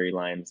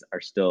storylines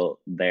are still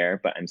there.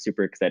 But I'm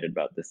super excited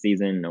about this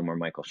season. No more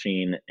Michael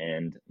Sheen,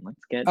 and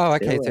let's get Oh,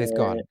 to okay, so it's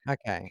gone. it.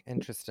 Okay,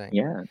 interesting.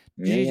 Yeah,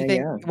 Do yeah, you yeah,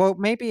 think? yeah. Well,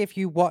 maybe if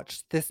you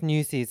watch this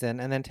new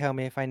season and then tell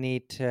me if I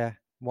need to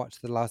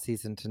watch the last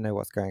season to know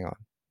what's going on.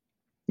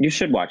 You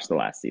should watch the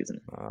last season.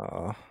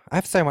 Oh, I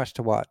have so much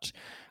to watch.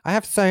 I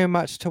have so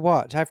much to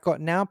watch. I've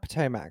got now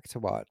Potomac to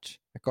watch.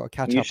 I've got to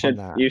catch up on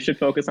that. You should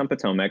focus on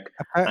Potomac.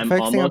 I'm Focusing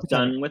on almost Potomac.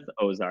 done with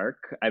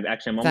Ozark. I'm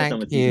almost done Thank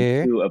with season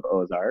you. 2 of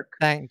Ozark.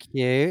 Thank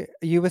you.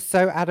 You were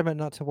so adamant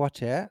not to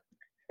watch it.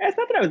 It's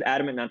not that I was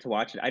adamant not to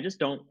watch it. I just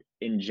don't,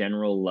 in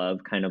general,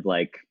 love kind of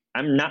like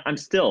I'm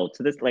still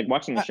to this like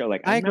watching the show.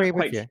 Like I I'm agree not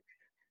with quite. you.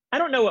 I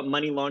don't know what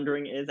money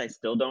laundering is. I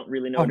still don't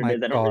really know Oh what it my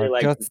is. I don't really God,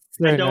 like. you're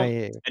I so don't.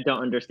 naive. I don't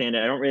understand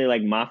it. I don't really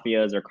like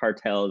mafias or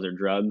cartels or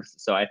drugs.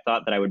 So I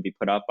thought that I would be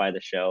put off by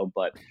the show.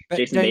 But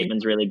Jason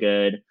Bateman's really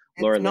good.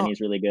 Laura It's not. Linney's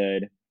really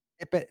good.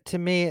 But to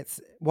me, it's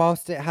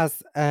whilst it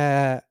has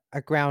a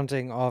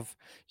grounding of,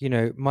 you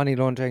know, money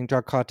laundering,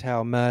 drug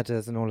cartel,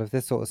 murders, and all of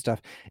this sort of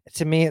stuff.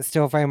 To me, it's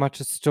still very much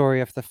a story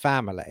of the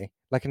family.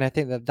 Like, and I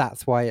think that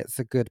that's why it's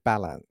a good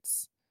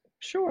balance.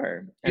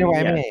 Sure. You know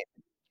what I mean?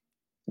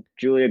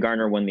 Julia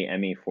Garner won the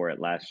Emmy for it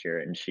last year,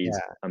 and she's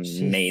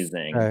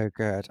amazing. She's so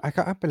good. I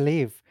can't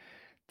believe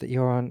that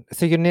you're on.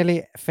 So you're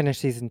nearly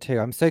finished season 2.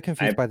 I'm so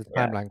confused by the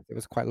timeline. It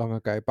was quite long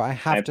ago, but I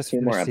have just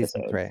two more finished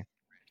season episodes. 3.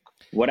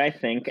 What I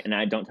think, and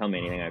I don't tell me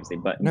anything obviously,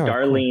 but No,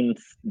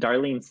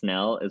 Darlene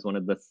Snell is one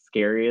of the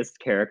scariest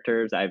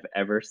characters I've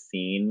ever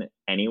seen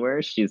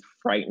anywhere. She's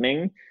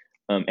frightening.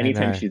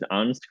 Anytime she's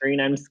on screen,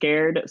 I'm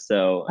scared.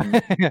 So,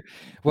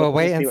 well,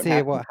 wait and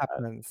see what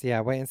happens.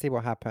 Yeah, wait and see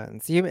what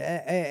happens.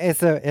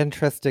 It's an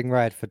interesting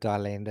ride for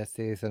Darlene this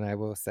season, I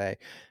will say,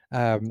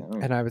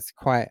 and I was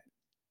quite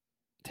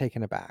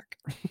taken aback.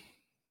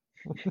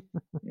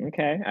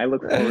 Okay, I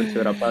look forward to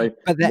it. I'll probably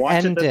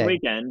watch it this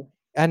weekend.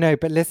 I know,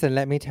 but listen,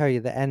 let me tell you,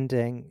 the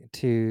ending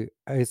to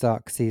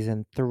Ozark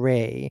season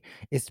 3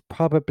 is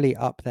probably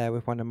up there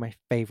with one of my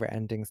favorite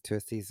endings to a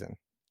season.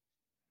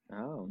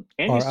 Oh,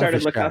 and you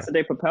started La Casa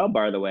de Papel,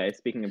 by the way,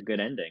 speaking of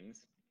good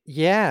endings.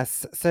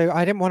 Yes, so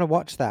I didn't want to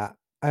watch that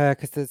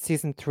because the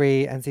season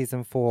 3 and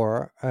season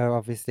 4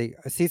 obviously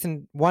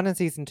season 1 and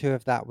season 2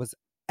 of that was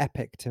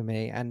epic to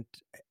me, and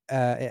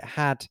it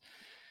had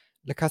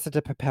La Casa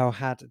de Papel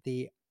had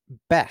the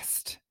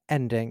best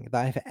ending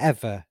that I've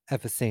ever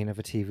seen of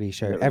a TV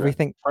show.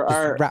 Everything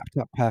just wrapped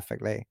up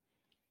perfectly.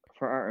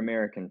 For our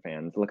American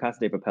fans, La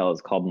Casa de Papel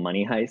is called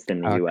Money Heist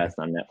in the US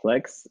on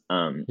Netflix.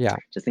 Yeah.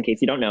 Just in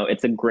case you don't know,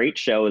 it's a great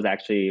show. It's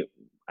actually,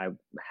 I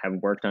have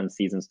worked on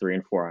seasons 3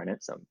 and 4 on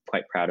it, so I'm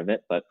quite proud of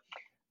it. But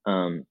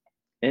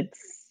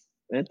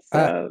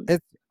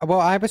well,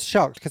 I was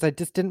shocked because I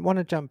just didn't want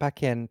to jump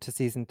back into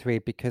season 3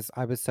 because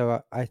I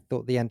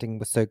thought the ending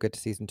was so good to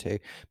season 2.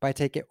 But I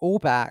take it all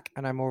back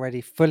and I'm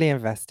already fully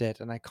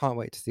invested and I can't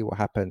wait to see what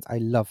happens. I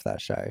love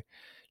that show.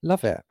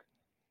 Love it.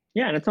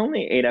 Yeah, and it's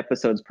only 8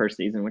 episodes per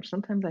season, which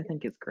sometimes I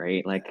think is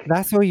great. Like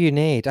that's all you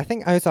need. I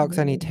think Ozark's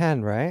only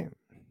 10, right?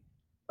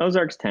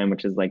 Ozark's 10,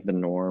 which is like the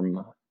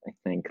norm, I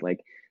think.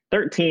 Like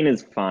 13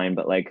 is fine,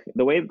 but like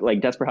the way like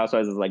Desperate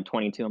Housewives is like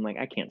 22, I'm like,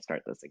 I can't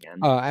start this again.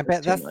 Oh, I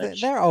bet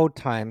they're old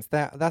times.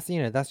 That's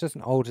that's just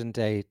an olden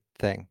day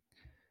thing.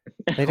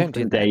 They don't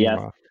do that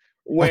anymore.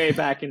 Yes. Way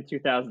back in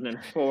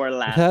 2004,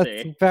 Lassie.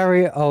 That's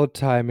very old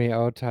timey.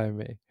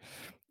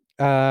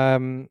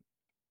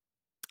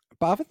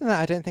 But other than that,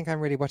 I don't think I'm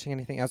really watching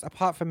anything else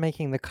apart from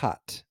Making the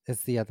Cut.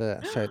 Is the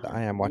other show that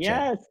I am watching.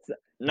 Yes.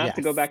 Not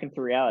to go back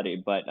into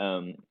reality, but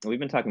we've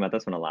been talking about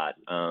this one a lot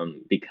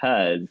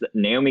because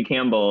Naomi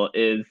Campbell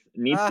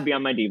needs to be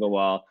on my diva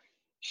wall.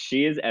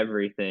 She is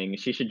everything.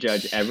 She should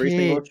judge every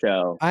single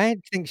show. I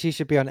think she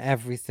should be on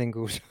every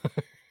single show.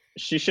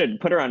 She should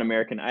put her on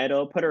American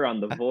Idol, put her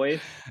on The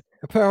Voice,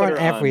 put her on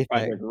everything.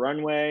 Project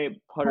Runway,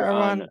 put her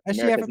on Has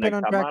she ever been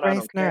on Drag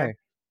Race? No.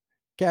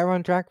 Get her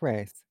on Drag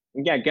Race.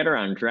 Yeah, get her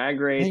on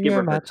Drag Race. Give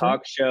her her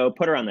talk show.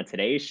 Put her on the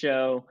Today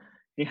Show.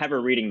 You have her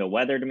reading the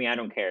weather to me. I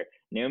don't care.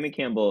 Naomi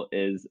Campbell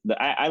is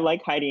I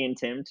like Heidi and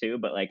Tim too,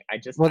 but like I'm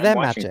they're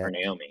watching magic. for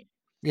Naomi.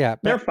 Yeah,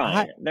 they're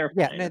fine. They're fine.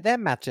 Yeah, no, they're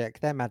magic.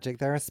 They're magic.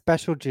 They're a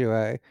special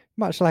duo,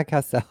 much like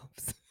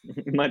ourselves.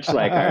 Much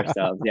like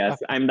ourselves. Yes,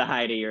 I'm the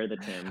Heidi, you're the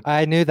Tim.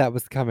 I knew that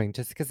was coming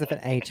just because of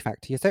an age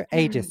factor. You're so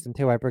ageist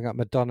until I bring up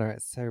Madonna.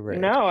 It's so rude.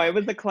 No, it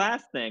was a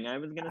class thing. I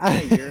was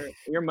gonna say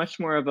you're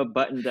much more of a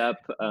buttoned up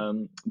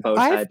bow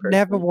tie I've person.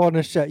 never worn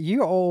a shirt.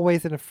 You're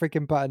always in a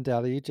freaking button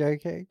down. Are you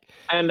joking?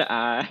 And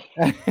I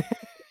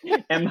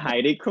am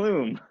Heidi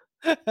Klum.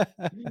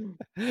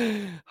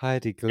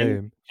 Heidi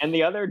Klum. And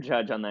the other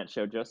judge on that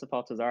show, Joseph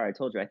Altazar, I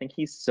told you, I think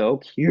he's so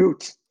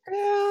cute.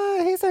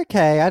 Yeah, he's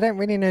okay. I don't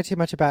really know too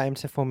much about him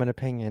to form an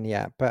opinion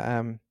yet,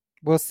 but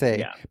we'll see.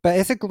 Yeah. But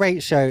it's a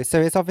great show.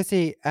 So it's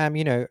obviously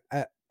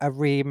a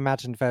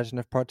reimagined version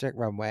of Project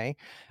Runway,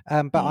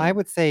 but I Mm.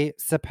 would say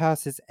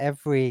surpasses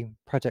every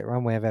Project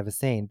Runway I've ever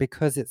seen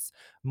because it's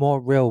more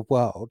real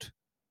world.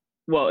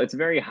 Well, it's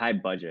very high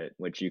budget,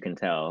 which you can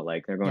tell.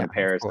 Like they're going Yeah, to of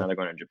Paris, now course. they're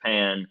going to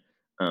Japan.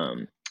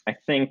 I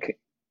think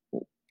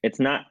it's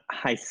not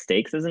high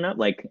stakes as enough.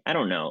 Like I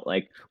don't know.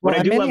 Like what Well,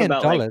 I $1 do love million,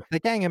 about like they're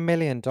getting $1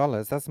 million.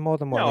 That's more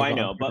than what no, they I got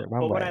on know, Project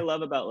but what I Runway.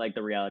 love about like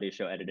the reality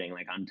show editing,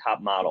 like on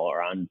Top Model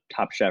or on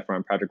Top Chef or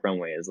on Project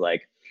Runway, is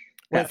like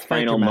Well, that it's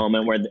very final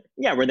moment dramatic. where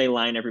yeah, where they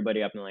line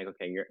everybody up and like,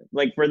 okay, you're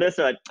like for this,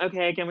 they're like,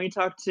 okay, can we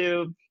talk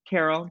to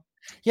Carol?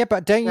 Yeah,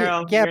 but don't you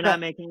Carol, yeah, you're not but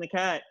making the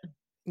cut.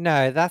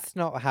 no, that's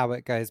not how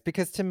it goes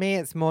because to me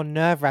it's more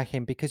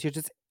nerve-wracking because you're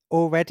just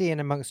already in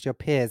amongst your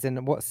peers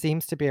in what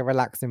seems to be a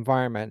relaxed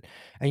environment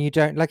and you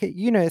don't like it,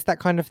 it's that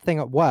kind of thing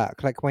at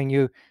work, like when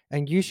you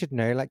and you should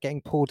know, like getting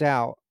pulled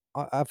out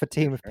of a For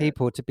team of sure.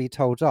 people to be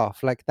told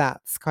off, like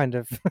that's kind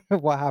of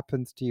what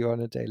happens to you on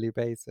a daily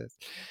basis.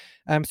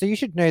 So you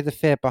should know the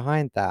fear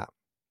behind that.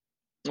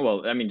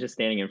 Well, I mean, just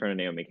standing in front of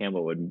Naomi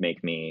Campbell would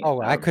make me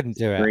Oh, I couldn't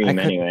do it. I scream couldn't.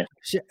 anyway.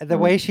 The Mm.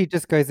 way she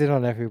just goes in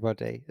on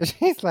everybody.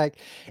 She's like,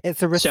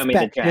 it's a Show me the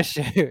respect check.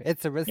 issue.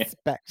 It's a Yeah.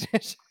 respect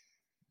issue.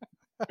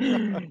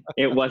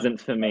 It wasn't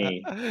for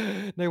me.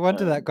 No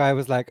wonder that Um, guy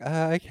was like,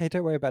 okay,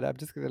 don't worry about it. I'm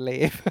just gonna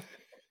leave.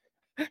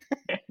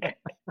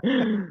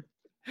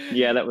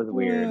 yeah, that was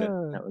weird.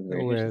 Ah, That was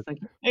weird. He was weird. just like,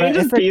 But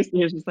Angel it's like Peace.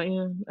 He was just like,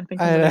 yeah, I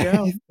think I'm I gonna know,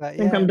 go. he's like, I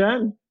think I'm yeah.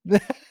 done. I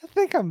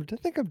think I'm done.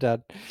 I think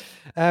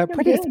I'm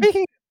Pretty good.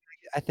 speaking,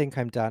 I think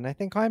I'm done. I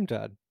think I'm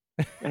done.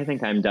 I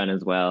think I'm done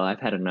as well. I've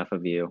had enough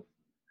of you.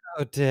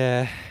 Oh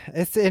dear.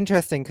 It's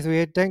interesting because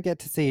we don't get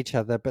to see each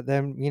other, but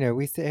then,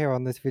 we sit here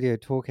on this video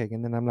talking,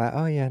 and then I'm like,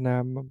 oh yeah,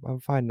 no, I'm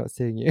fine not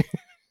seeing you.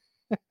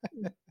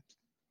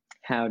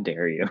 How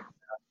dare you?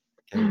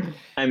 Okay.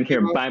 I'm We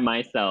here will, by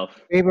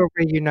myself. we will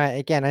reunite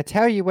again. I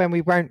tell you when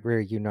we won't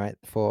reunite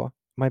for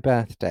my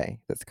birthday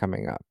that's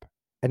coming up.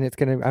 And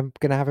I'm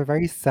gonna have a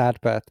very sad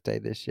birthday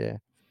this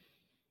year.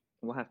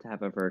 We'll have to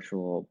have a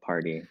virtual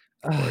party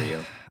for Ugh,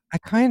 you. I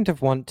kind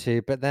of want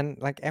to, but then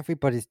like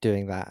everybody's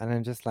doing that, and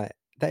I'm just like,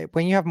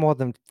 when you have more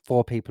than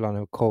 4 people on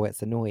a call,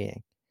 it's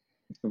annoying.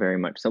 Very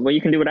much so. Well,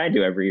 you can do what I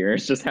do every year.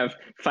 It's just have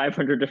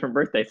 500 different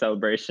birthday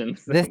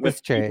celebrations This with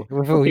is true with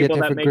with all your people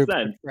that different make groups of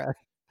sense. friends.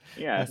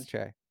 Yeah. That's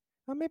true.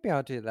 Well, maybe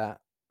I'll do that.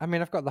 I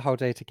mean, I've got the whole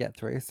day to get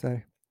through, so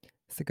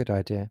it's a good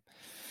idea.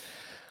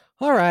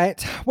 All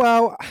right.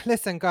 Well,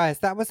 listen, guys,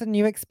 that was a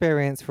new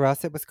experience for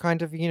us. It was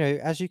kind of,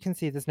 as you can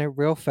see, there's no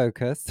real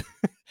focus.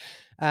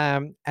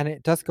 And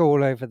it does go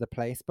all over the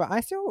place, but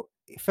I still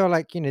feel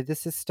like,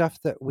 this is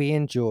stuff that we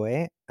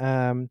enjoy.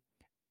 You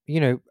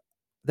know,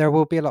 there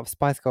will be a lot of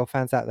Spice Girl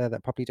fans out there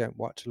that probably don't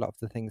watch a lot of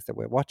the things that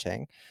we're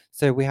watching.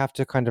 So we have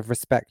to kind of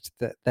respect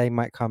that they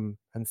might come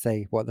and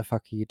say, what the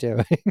fuck are you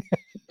doing?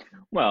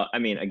 Well, I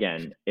mean,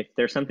 again, if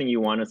there's something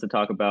you want us to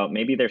talk about,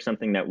 maybe there's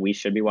something that we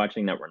should be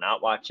watching that we're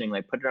not watching,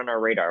 like put it on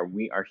our radar.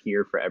 We are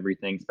here for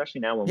everything,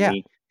 especially now when Yeah,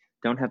 we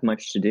don't have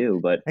much to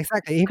do but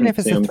exactly. Even if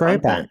it's a consume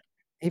throwback. content.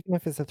 Even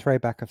if it's a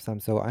throwback of some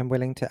sort, I'm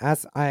willing to,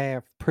 as I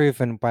have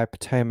proven by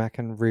Potomac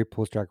and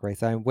RuPaul's Drag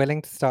Race, I'm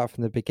willing to start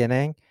from the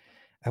beginning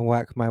and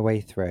work my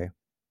way through.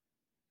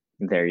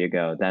 There you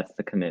go. That's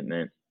the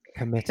commitment.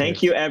 Thank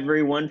Committed. you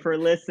everyone for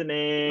Thank you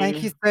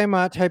listening. so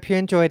much. Hope you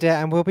enjoyed it,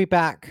 and we'll be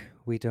back.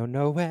 We don't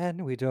know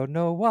when, we don't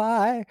know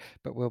why,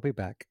 but we'll be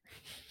back.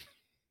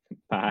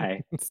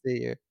 Bye.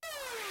 See you.